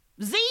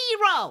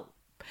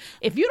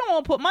 If you don't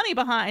want to put money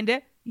behind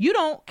it, you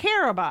don't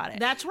care about it.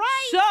 That's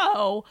right.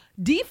 So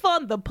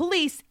defund the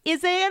police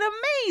is an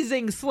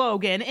amazing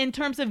slogan in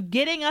terms of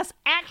getting us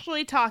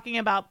actually talking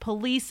about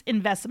police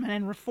investment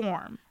and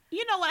reform.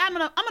 You know what? I'm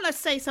gonna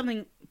say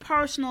something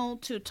personal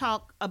to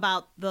talk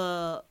about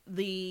the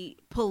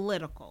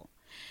political.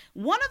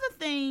 One of the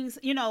things,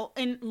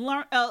 in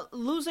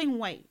losing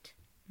weight,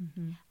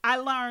 I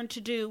learned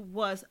to do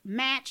was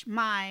match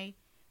my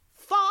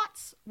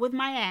thoughts with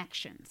my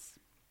actions.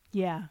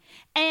 Yeah.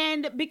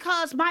 And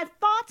because my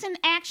thoughts and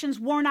actions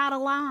were not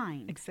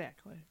aligned.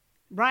 Exactly.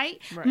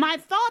 Right? My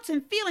thoughts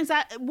and feelings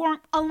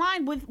weren't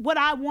aligned with what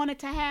I wanted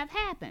to have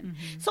happen.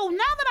 So now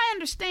that I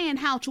understand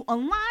how to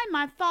align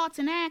my thoughts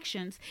and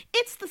actions,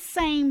 it's the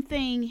same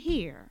thing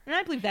here. And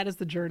I believe that is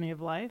the journey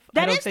of life.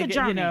 That is the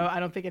journey. I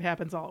don't think it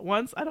happens all at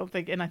once. I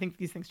think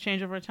these things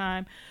change over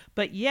time.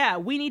 But yeah,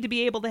 we need to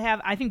be able to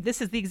have, I think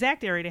this is the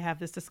exact area to have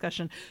this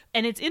discussion.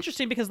 And it's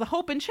interesting because the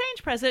Hope and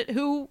Change president,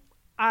 who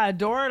I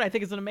adored, I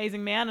think is an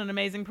amazing man, an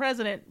amazing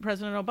president,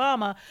 President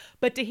Obama,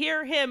 but to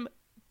hear him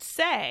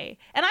say,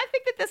 and I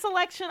think that this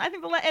election,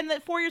 and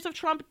that 4 years of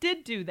Trump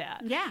did do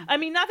that. Yeah. I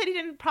mean, not that he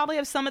didn't probably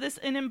have some of this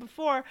in him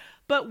before,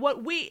 but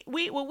what we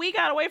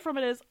got away from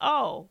it is,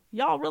 oh,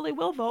 y'all really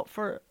will vote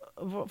for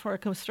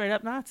a straight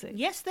up Nazi.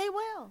 Yes, they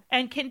will.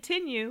 And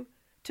continue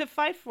to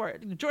fight for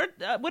it.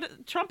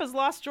 Trump has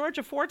lost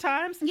Georgia 4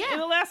 times in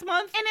the last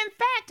month. And in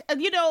fact,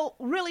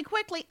 really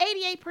quickly,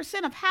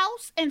 88% of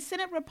House and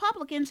Senate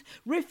Republicans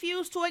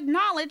refuse to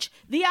acknowledge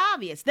the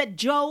obvious, that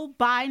Joe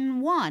Biden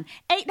won.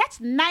 That's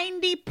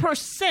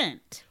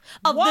 90%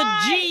 of the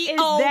GOP. Is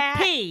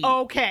that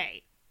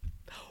okay?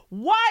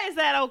 Why is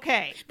that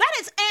okay? That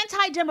is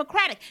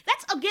anti-democratic.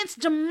 That's against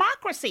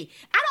democracy.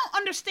 I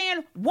don't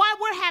understand why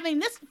we're having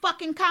this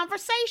fucking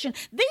conversation.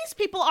 These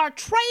people are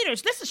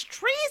traitors. This is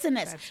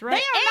treasonous. That's right.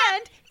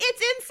 And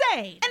it's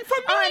insane. And for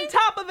me, on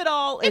top of it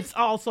all, it's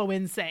also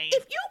insane.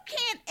 If you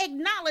can't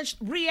acknowledge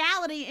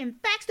reality and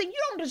facts, then you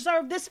don't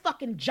deserve this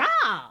fucking job.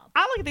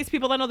 I look at these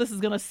people. I know this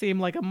is going to seem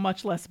like a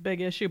much less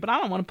big issue, but I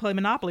don't want to play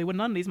Monopoly with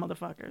none of these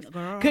motherfuckers.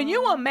 Girl. Can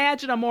you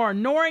imagine a more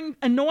annoying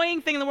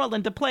thing in the world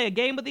than to play a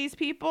game with these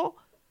people?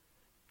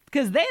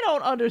 Because they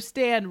don't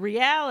understand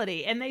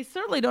reality, and they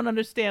certainly don't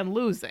understand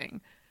losing.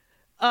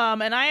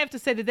 And I have to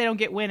say that they don't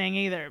get winning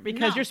either,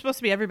 because you're supposed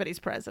to be everybody's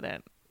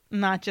president,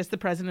 not just the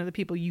president of the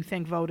people you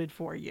think voted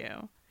for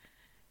you.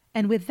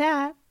 And with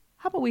that,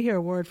 how about we hear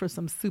a word for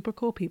some super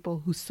cool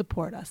people who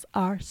support us,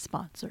 our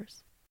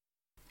sponsors?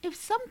 If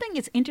something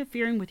is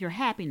interfering with your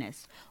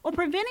happiness or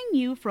preventing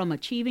you from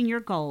achieving your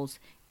goals,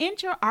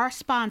 enter our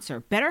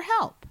sponsor,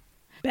 BetterHelp.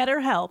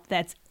 BetterHelp,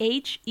 that's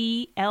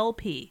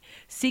H-E-L-P,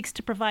 seeks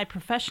to provide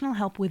professional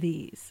help with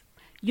ease.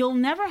 You'll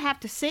never have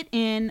to sit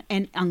in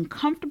an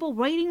uncomfortable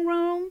waiting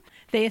room.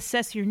 They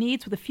assess your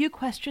needs with a few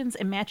questions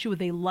and match you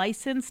with a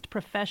licensed,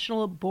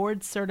 professional,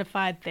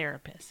 board-certified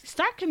therapist.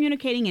 Start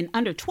communicating in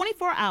under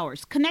 24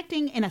 hours,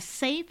 connecting in a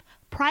safe,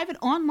 private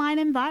online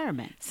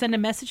environment. Send a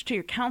message to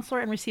your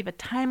counselor and receive a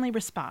timely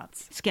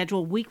response.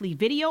 Schedule weekly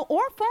video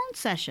or phone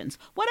sessions,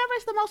 whatever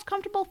is the most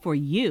comfortable for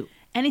you.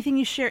 Anything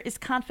you share is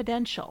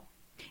confidential.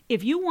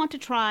 If you want to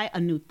try a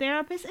new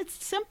therapist,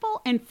 it's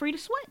simple and free to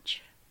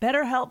switch.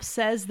 BetterHelp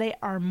says they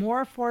are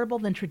more affordable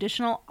than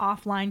traditional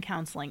offline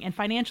counseling, and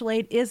financial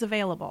aid is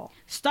available.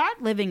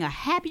 Start living a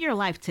happier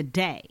life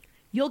today.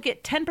 You'll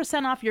get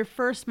 10% off your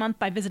first month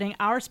by visiting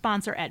our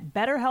sponsor at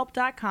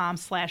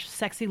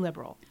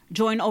betterhelp.com/sexyliberal.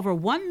 Join over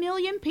 1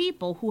 million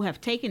people who have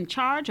taken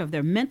charge of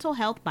their mental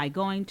health by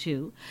going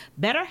to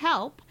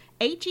BetterHelp,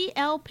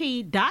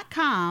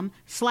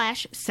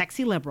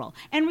 HELP.com/sexyliberal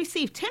and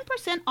receive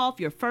 10% off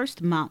your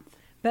first month.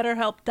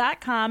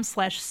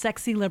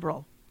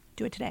 BetterHelp.com/sexyliberal.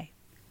 Do it today.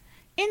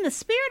 In the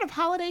spirit of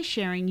holiday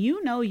sharing,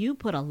 you know you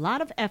put a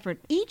lot of effort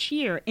each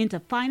year into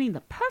finding the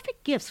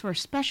perfect gifts for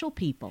special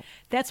people.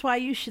 That's why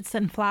you should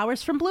send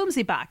flowers from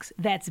Bloomsy Box.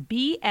 That's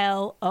BLOOMSY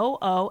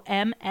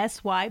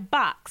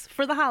Box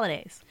for the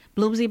holidays.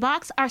 Bloomsy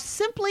Box are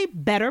simply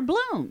better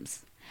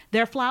blooms.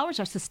 Their flowers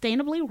are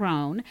sustainably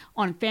grown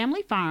on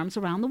family farms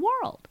around the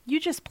world. You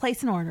just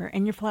place an order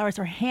and your flowers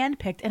are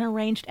handpicked and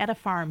arranged at a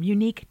farm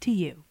unique to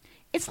you.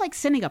 It's like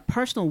sending a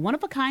personal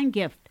one-of-a-kind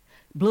gift.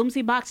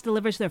 Bloomsy Box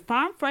delivers their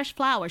farm-fresh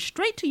flowers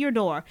straight to your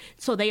door,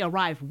 so they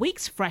arrive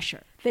weeks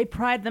fresher. They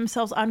pride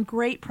themselves on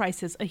great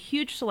prices, a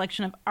huge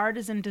selection of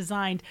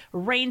artisan-designed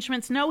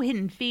arrangements, no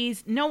hidden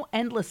fees, no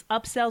endless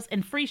upsells,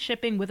 and free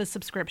shipping with a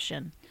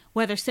subscription.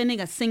 Whether sending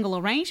a single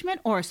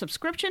arrangement or a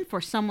subscription for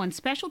someone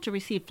special to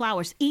receive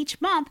flowers each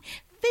month,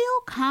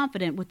 feel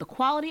confident with the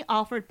quality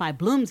offered by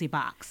Bloomsy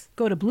Box.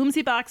 Go to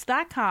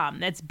bloomsybox.com,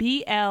 that's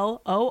BLOOMSY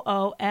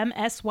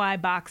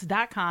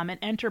box.com, and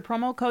enter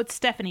promo code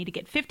Stephanie to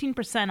get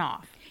 15%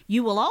 off.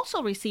 You will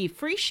also receive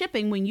free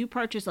shipping when you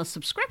purchase a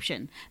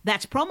subscription.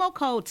 That's promo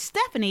code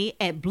Stephanie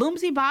at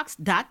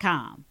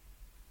bloomsybox.com.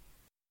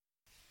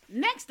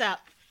 Next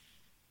up,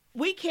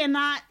 we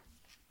cannot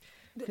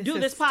do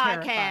this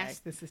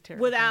podcast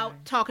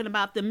without talking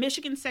about the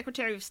Michigan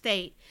Secretary of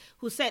State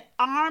who said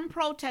armed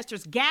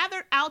protesters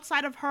gathered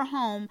outside of her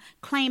home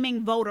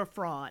claiming voter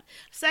fraud.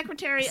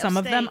 Some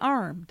of them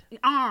armed.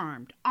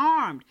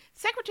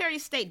 Secretary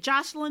of State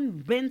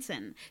Jocelyn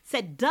Benson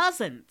said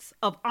dozens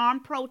of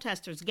armed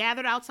protesters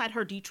gathered outside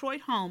her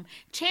Detroit home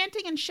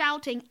chanting and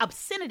shouting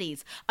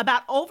obscenities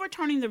about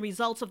overturning the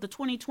results of the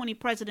 2020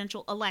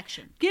 presidential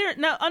election. Garrett,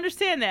 now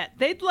understand that.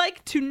 They'd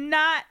like to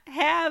not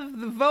have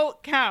the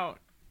vote count.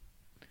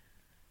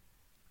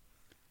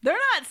 They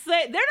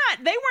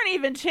weren't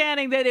even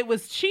chanting that it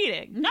was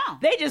cheating. No.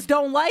 They just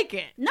don't like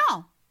it.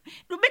 No.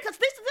 Because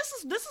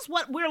this is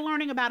what we're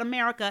learning about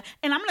America,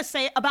 and I'm going to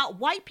say about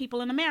white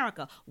people in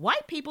America.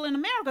 White people in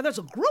America, there's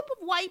a group of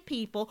white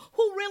people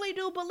who really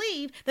do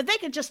believe that they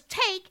can just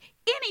take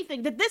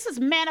anything, that this is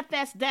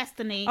manifest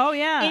destiny. Oh,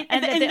 yeah.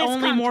 And that the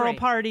only moral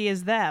party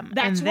is them.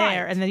 That's and right.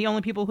 And the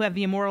only people who have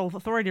the moral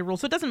authority to rule.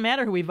 So it doesn't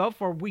matter who we vote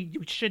for.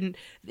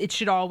 It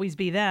should always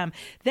be them.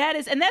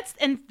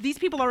 And these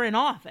people are in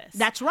office.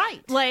 That's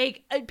right.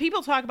 Like,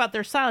 people talk about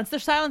their silence. Their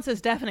silence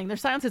is deafening. Their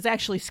silence is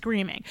actually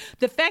screaming.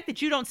 The fact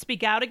that you don't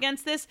speak out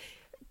against this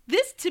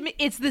to me,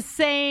 it's the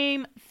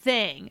same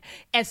thing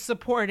as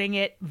supporting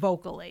it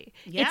vocally.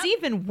 Yep. It's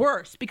even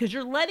worse because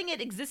you're letting it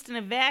exist in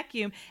a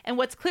vacuum. And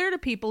what's clear to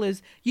people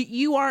is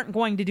you aren't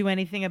going to do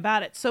anything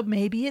about it. So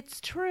maybe it's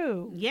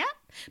true. Yep.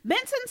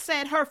 Benson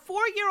said her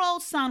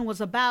 4-year-old son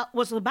was about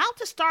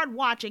to start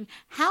watching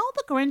How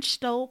the Grinch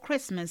Stole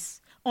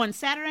Christmas on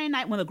Saturday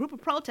night when a group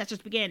of protesters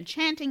began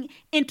chanting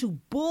into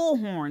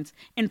bullhorns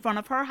in front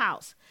of her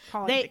house.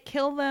 Calling to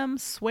kill them,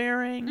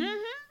 swearing.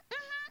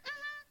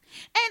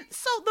 And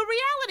so the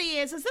reality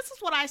is this is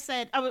what I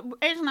said, Angela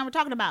and I were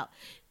talking about.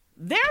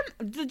 The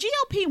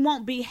GOP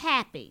won't be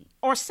happy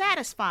or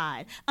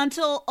satisfied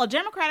until a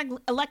Democratic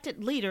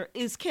elected leader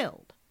is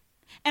killed.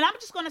 And I'm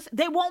just going to say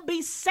they won't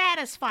be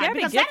satisfied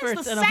because that is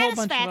the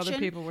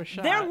satisfaction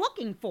they're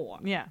looking for.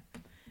 Yeah.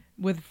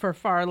 For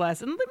far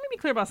less. And let me be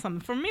clear about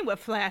something. For me, what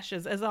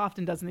flashes, as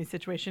often does in these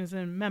situations,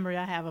 in memory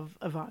I have of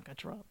Ivanka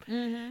Trump.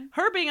 Mm-hmm.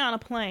 Her being on a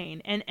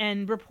plane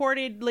and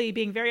reportedly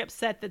being very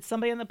upset that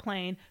somebody on the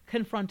plane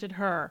confronted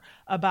her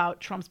about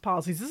Trump's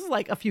policies. This is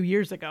like a few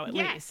years ago, at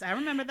least. Yes, I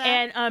remember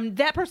that. And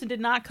that person did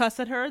not cuss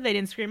at her. They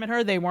didn't scream at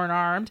her. They weren't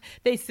armed.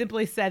 They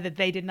simply said that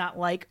they did not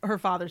like her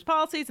father's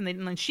policies.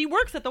 And she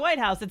works at the White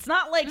House. It's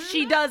not like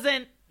she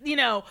doesn't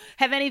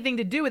have anything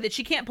to do with it.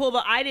 She can't pull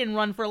the I didn't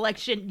run for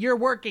election. You're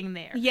working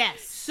there.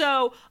 Yes.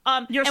 So,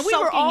 You're and we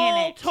were soaking in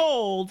all it.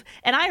 told,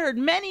 and I heard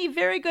many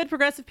very good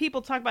progressive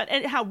people talk about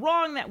how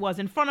wrong that was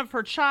in front of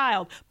her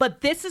child.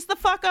 But this is the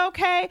fuck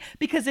okay?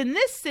 Because in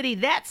this city,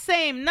 that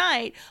same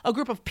night, a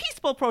group of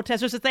peaceful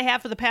protesters that they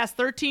have for the past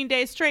 13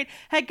 days straight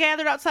had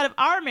gathered outside of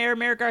our mayor,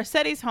 Mayor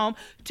Garcetti's home,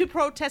 to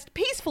protest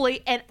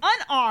peacefully and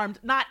unarmed,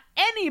 not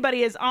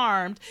anybody is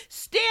armed,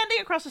 standing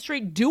across the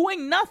street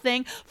doing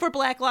nothing for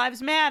Black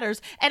Lives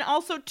Matters, and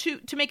also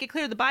to make it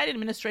clear to the Biden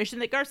administration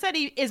that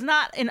Garcetti is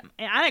not, and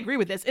I agree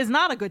with this, is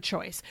not a good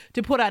choice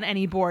to put on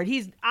any board.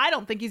 I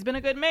don't think he's been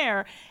a good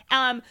mayor.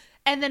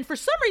 And then for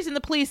some reason, the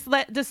police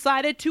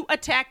decided to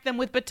attack them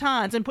with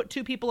batons and put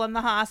 2 people in the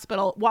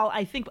hospital, while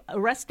I think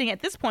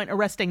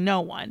arresting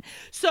no one.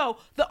 So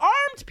the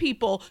armed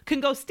people can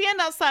go stand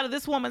outside of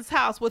this woman's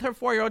house with her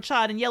 4-year-old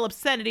child and yell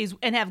obscenities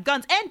and have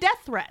guns and death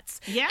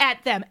threats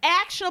at them,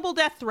 actionable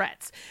death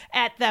threats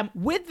at them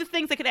with the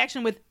things they could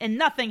action with, and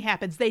nothing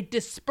happens. They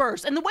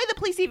disperse. And the way the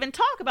police even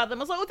talk about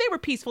them is like, oh, they were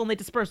peaceful and they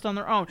dispersed on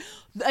their own.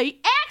 The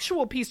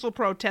actual peaceful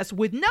protest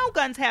with no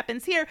guns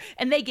happens here,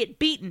 and they get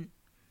beaten.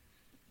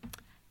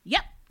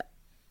 Yep.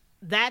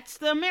 That's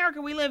the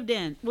America we live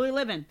in.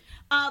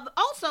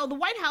 Also, the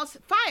White House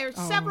fired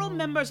several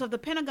members of the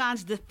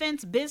Pentagon's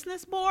Defense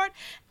Business Board.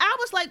 I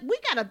was like, we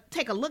got to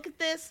take a look at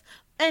this.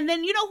 And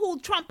then you know who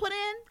Trump put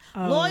in?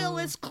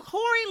 Loyalist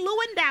Corey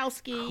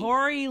Lewandowski.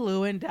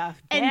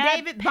 And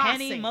David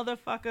Penny Bossie.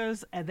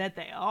 motherfuckers, and that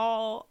they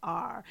all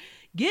are.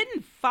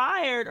 Getting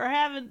fired or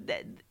having,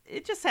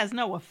 it just has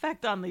no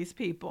effect on these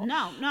people.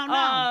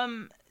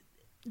 No.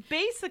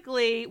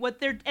 Basically, they've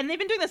been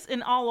doing this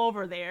all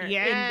over there, in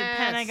the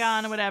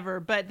Pentagon or whatever.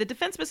 But the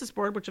Defense Business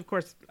Board, which of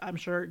course I'm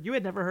sure you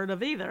had never heard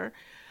of either,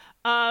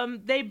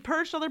 they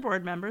purged all their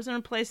board members and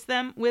replaced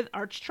them with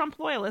arch-Trump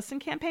loyalists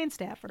and campaign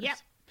staffers. Yep.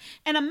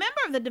 And a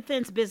member of the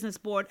Defense Business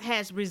Board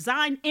has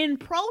resigned in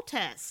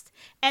protest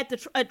at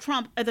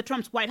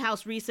Trump's White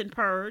House recent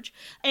purge.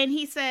 And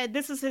he said,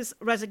 this is his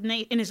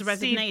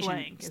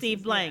resignation.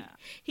 Steve Blank. Yeah.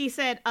 He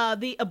said,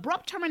 the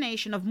abrupt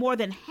termination of more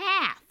than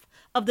half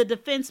of the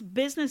Defense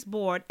Business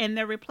Board and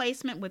their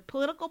replacement with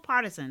political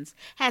partisans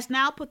has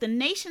now put the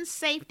nation's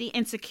safety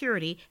and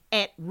security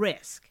at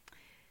risk.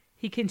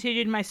 He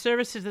continued, my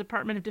service to the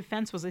Department of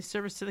Defense was a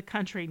service to the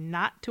country,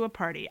 not to a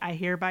party. I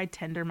hereby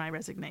tender my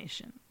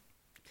resignation.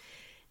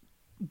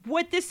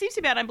 What this seems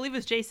to be about, I believe it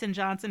was Jason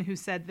Johnson who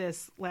said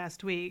this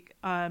last week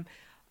on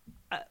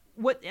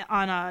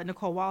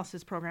Nicole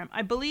Wallace's program.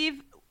 I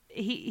believe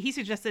he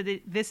suggested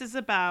that this is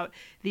about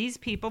these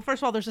people.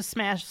 First of all, there's a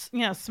smash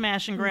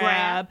and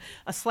grab,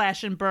 a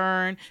slash and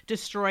burn,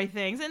 destroy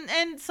things.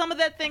 And some of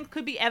that thing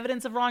could be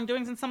evidence of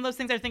wrongdoings. And some of those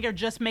things I think are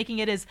just making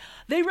it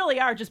they really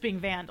are just being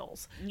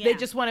vandals. Yeah. They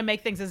just want to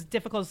make things as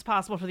difficult as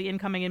possible for the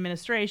incoming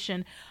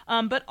administration.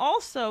 But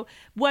also,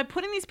 by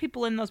putting these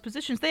people in those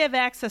positions, they have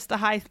access to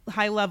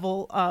high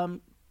level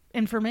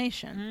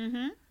information.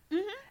 Mm-hmm.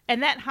 Mm-hmm.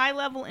 And that high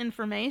level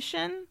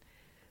information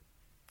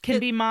can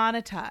be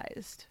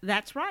monetized.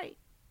 That's right.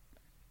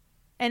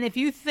 And if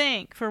you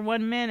think for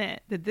 1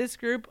 minute that this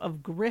group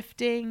of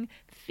grifting,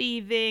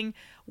 thieving,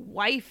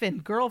 wife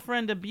and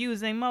girlfriend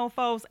abusing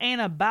mofos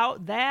ain't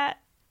about that,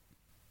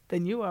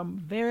 then you are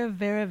very,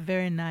 very,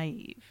 very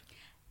naive.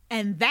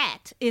 And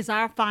that is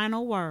our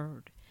final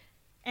word.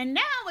 And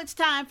now it's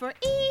time for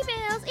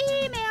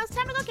emails.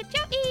 Time to go get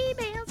your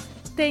emails.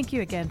 Thank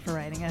you again for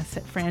writing us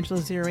at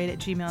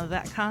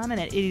frangela08@gmail.com and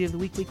at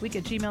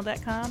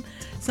idiotoftheweek@gmail.com.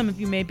 Some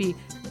of you may be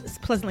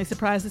pleasantly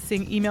surprised at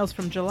seeing emails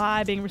from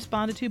July being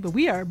responded to, but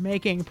we are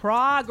making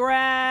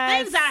progress.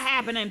 Things are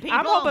happening, people.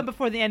 I'm hoping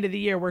before the end of the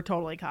year we're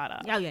totally caught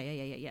up. Oh,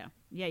 yeah.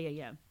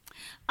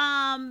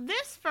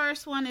 This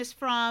first one is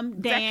from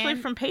Dan. It's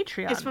actually from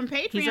Patreon. It's from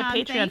Patreon. He's a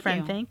Patreon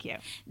friend. Thank you.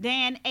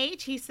 Dan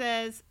H. He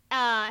says,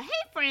 hey,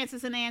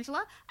 Francis and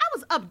Angela, I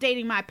was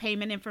updating my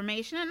payment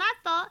information and I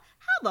thought,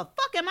 how the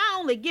fuck am I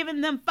only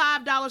giving them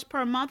 $5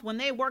 per month when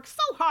they work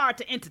so hard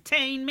to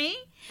entertain me?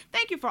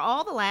 Thank you for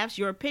all the laughs,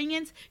 your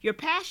opinions, your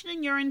passion,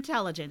 and your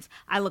intelligence.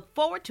 I look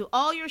forward to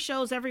all your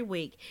shows every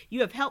week.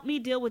 You have helped me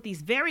deal with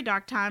these very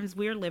dark times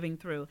we're living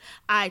through.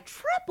 I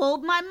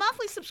tripled my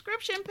monthly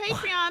subscription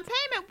Patreon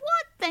payment.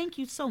 What? Thank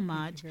you so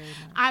much.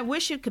 I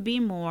wish it could be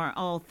more.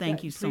 Oh,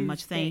 thank you so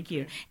much. Thank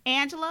you.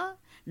 Angela,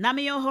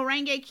 Namyo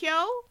Horenge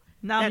Kyo.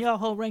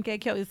 Nam-myoho Renge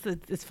Kyo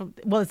it's from,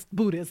 well, it's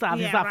Buddhist,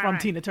 obviously. It's not from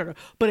Tina Turner.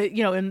 But,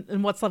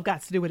 and What's Love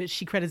Got to Do with It,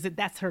 she credits it.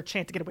 That's her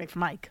chant to get away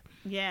from Mike.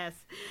 Yes.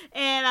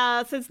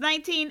 And since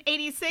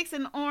 1986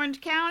 in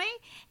Orange County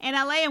in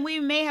LA, and we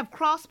may have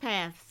crossed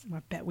paths. I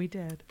bet we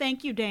did.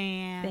 Thank you,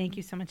 Dan. Thank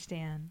you so much,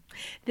 Dan.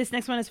 This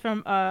next one is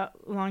from a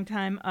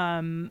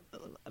longtime,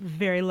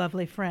 very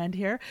lovely friend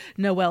here,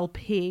 Noelle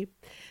P.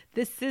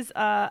 This is,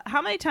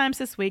 how many times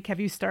this week have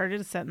you started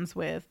a sentence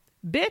with,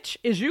 bitch,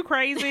 is you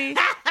crazy?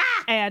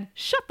 and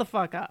shut the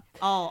fuck up.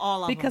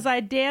 All of Because them. I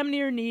damn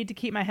near need to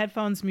keep my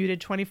headphones muted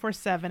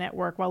 24/7 at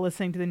work while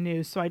listening to the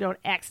news so I don't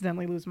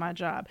accidentally lose my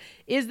job.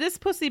 Is this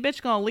pussy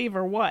bitch gonna leave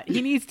or what?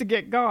 He needs to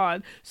get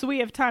gone so we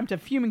have time to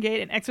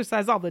fumigate and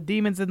exorcise all the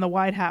demons in the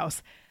White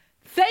House.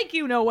 Thank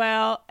you,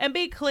 Noel. And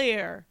be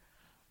clear,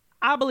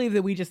 I believe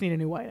that we just need a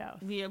new White House.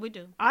 Yeah, we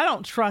do. I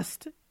don't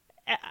trust.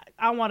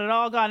 I want it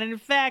all gone. And in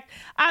fact,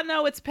 I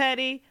know it's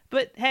petty,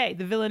 but hey,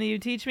 the villainy you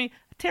teach me,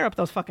 tear up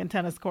those fucking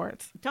tennis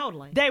courts.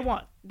 Totally. Day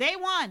one. Day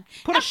one.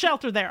 Put a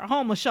shelter there, a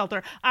homeless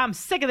shelter. I'm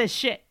sick of this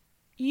shit.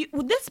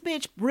 This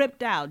bitch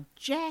ripped out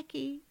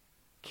Jackie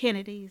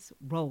Kennedy's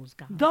Rose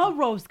Garden. The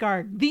Rose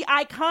Garden, the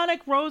iconic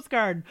Rose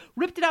Garden,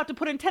 ripped it out to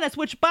put in tennis,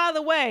 which, by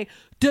the way,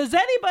 does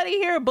anybody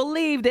here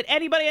believe that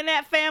anybody in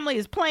that family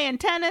is playing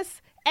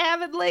tennis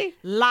avidly?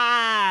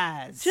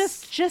 Lies.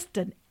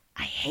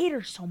 I hate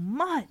her so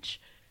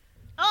much.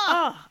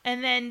 Oh,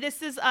 and then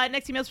this is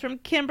next email's from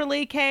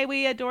Kimberly K.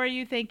 We adore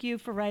you. Thank you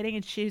for writing.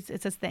 And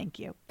it says thank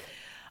you.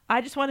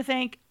 I just want to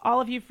thank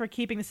all of you for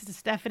keeping, this is to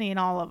Stephanie and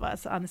all of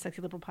us on the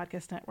Sexy Liberal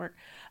Podcast Network.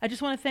 I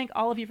just want to thank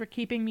all of you for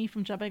keeping me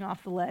from jumping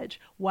off the ledge.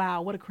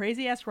 Wow, what a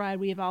crazy ass ride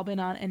we have all been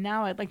on. And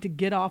now I'd like to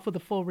get off with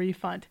a full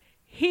refund.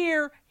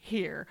 Here.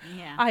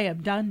 Yeah. I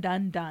am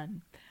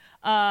done.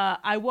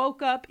 I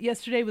woke up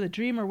yesterday with a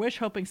dream or wish,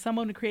 hoping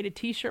someone would create a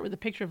t-shirt with a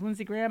picture of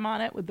Lindsey Graham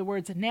on it with the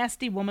words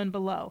 "nasty woman"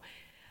 below.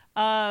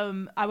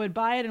 I would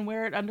buy it and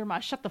wear it under my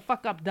 "shut the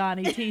fuck up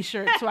Donnie"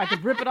 t-shirt so I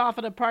could rip it off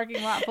in a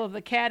parking lot full of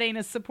the cat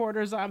anus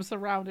supporters I'm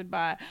surrounded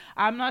by.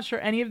 I'm not sure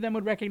any of them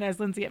would recognize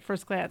Lindsey at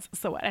first glance,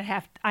 so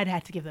I'd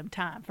have to give them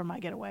time for my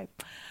getaway.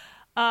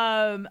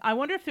 I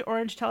wonder if the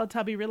orange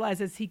Teletubby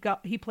realizes he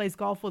plays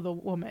golf with a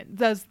woman.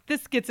 This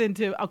gets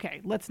into,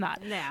 okay, let's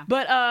not. Yeah.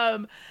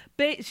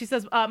 But she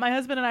says, my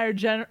husband and I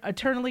are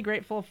eternally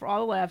grateful for all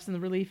the laughs and the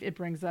relief it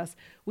brings us.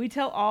 We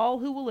tell all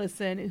who will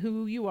listen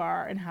who you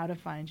are and how to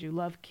find you.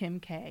 Love, Kim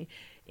K.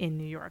 in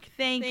New York.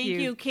 Thank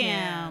you,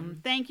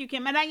 Kim. Thank you,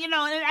 Kim. And I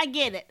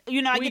get it.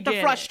 I We get the get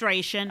it.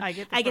 frustration. I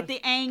get the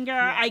anger.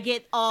 Yeah. I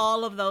get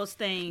all of those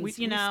things. We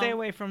stay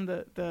away from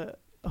the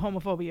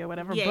homophobia,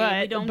 whatever. Yeah,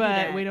 but we don't do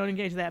that. We don't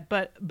engage that.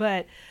 But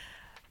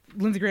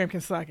Lindsey Graham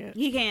can suck it.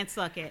 He can't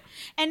suck it.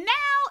 And now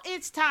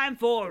it's time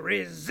for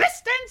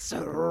Resistance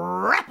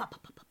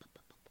Wrap-Up.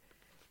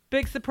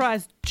 Big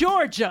surprise,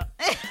 Georgia.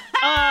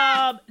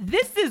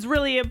 This is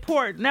really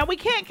important. Now, we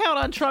can't count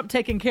on Trump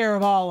taking care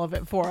of all of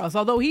it for us,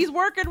 although he's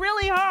working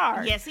really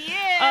hard. Yes, he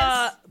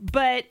is.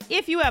 But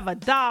if you have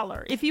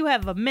 $1, if you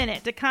have a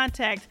minute to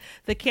contact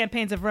the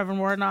campaigns of Reverend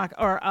Warnock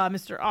or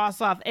Mr.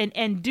 Ossoff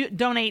and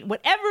donate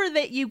whatever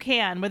that you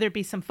can, whether it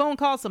be some phone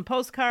calls, some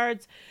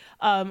postcards,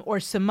 or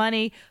some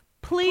money,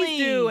 please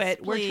do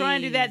it. We're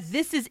trying to do that.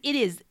 It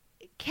is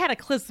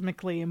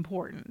cataclysmically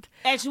important,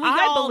 as we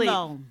all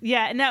know.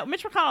 Yeah. Now,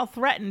 Mitch McConnell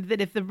threatened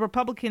that if the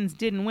Republicans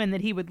didn't win,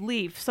 that he would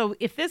leave. So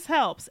if this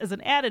helps as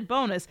an added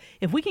bonus,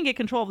 if we can get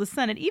control of the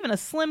Senate, even a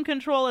slim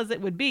control as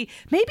it would be,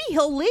 maybe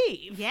he'll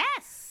leave.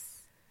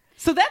 Yes.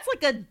 So that's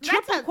like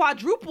a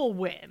quadruple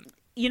win.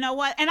 You know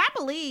what? And I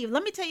believe,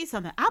 let me tell you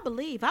something. I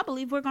believe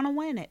we're going to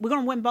win it. We're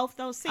going to win both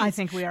those seats. I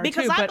think we are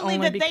because too, I but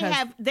believe only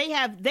that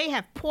they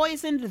have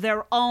poisoned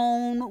their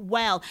own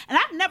well. And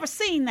I've never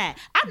seen that.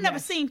 I've never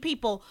seen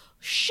people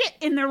shit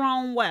in their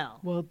own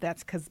well. Well,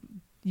 that's because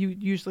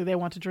usually they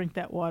want to drink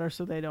that water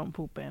so they don't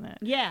poop in it.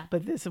 Yeah.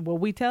 But this is what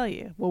we tell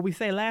you. What we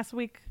say last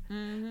week,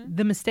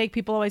 the mistake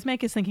people always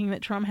make is thinking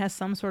that Trump has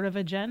some sort of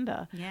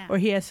agenda or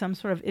he has some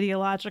sort of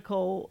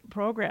ideological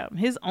program.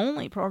 His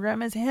only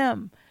program is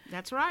him.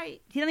 That's right.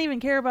 He doesn't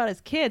even care about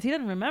his kids. He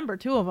doesn't remember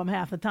 2 of them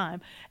half the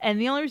time. And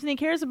the only reason he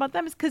cares about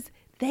them is because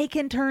they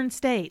can turn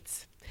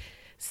states.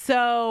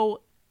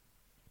 So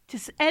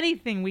just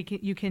anything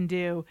you can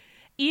do,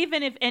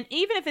 even if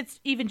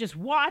it's even just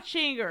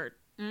watching or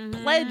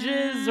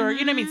pledges or,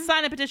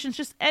 sign up petitions,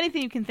 just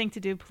anything you can think to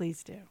do,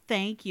 please do.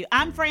 Thank you.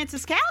 I'm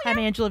Frances Callier. I'm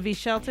Angela V.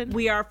 Shelton.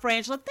 We are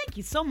Frangela. Thank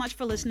you so much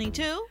for listening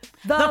to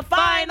The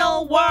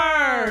Final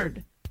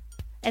Word.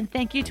 And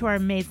thank you to our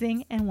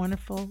amazing and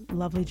wonderful,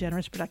 lovely,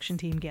 generous production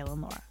team, Gail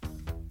and Laura.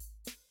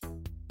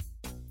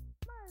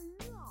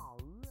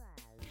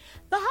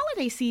 The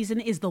holiday season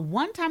is the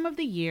one time of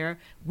the year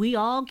we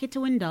all get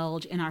to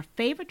indulge in our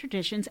favorite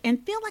traditions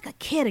and feel like a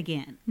kid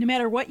again. No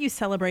matter what you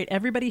celebrate,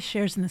 everybody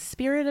shares in the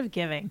spirit of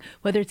giving,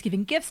 whether it's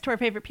giving gifts to our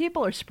favorite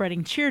people or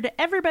spreading cheer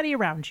to everybody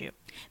around you.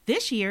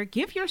 This year,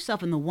 give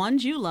yourself and the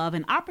ones you love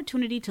an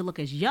opportunity to look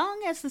as young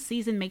as the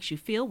season makes you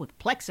feel with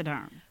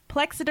Plexiderm.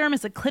 Plexiderm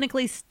is a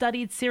clinically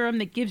studied serum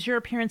that gives your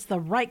appearance the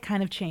right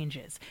kind of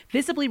changes.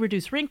 Visibly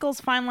reduce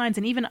wrinkles, fine lines,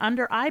 and even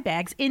under eye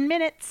bags in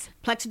minutes.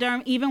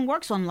 Plexiderm even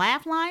works on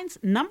laugh lines,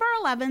 number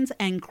 11s,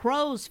 and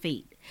crow's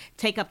feet.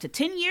 Take up to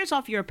 10 years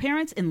off your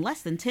appearance in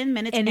less than 10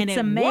 minutes. And it's it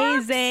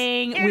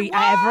amazing. Works.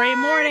 Every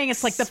morning,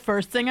 it's like the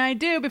first thing I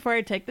do before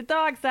I take the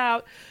dogs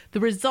out. The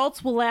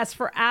results will last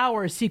for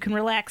hours, so you can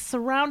relax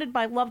surrounded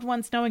by loved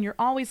ones knowing you're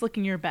always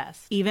looking your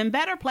best. Even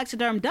better,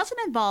 Plexiderm doesn't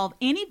involve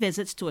any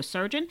visits to a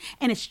surgeon,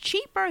 and it's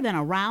cheaper than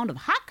a round of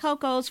hot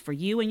cocos for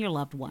you and your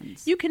loved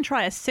ones. You can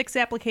try a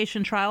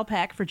 6-application trial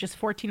pack for just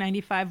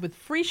 $14.95 with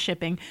free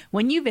shipping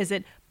when you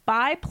visit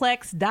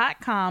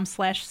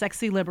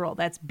buyplex.com/sexyliberal.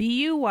 That's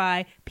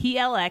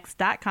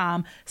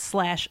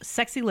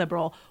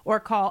BUYPLX.com/sexyliberal, or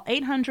call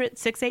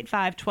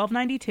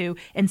 800-685-1292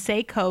 and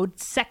say code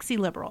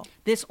SEXYLIBERAL.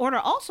 This order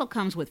also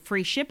comes with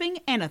free shipping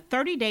and a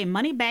 30-day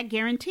money-back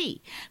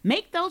guarantee.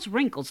 Make those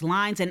wrinkles,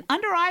 lines, and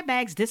under-eye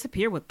bags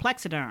disappear with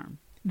Plexiderm.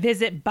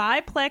 Visit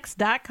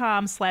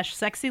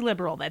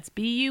buyplex.com/sexyliberal. That's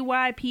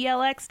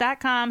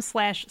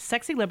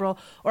BUYPLX.com/sexyliberal,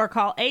 or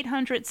call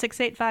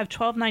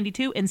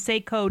 800-685-1292 and say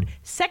code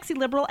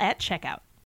SEXYLIBERAL at checkout.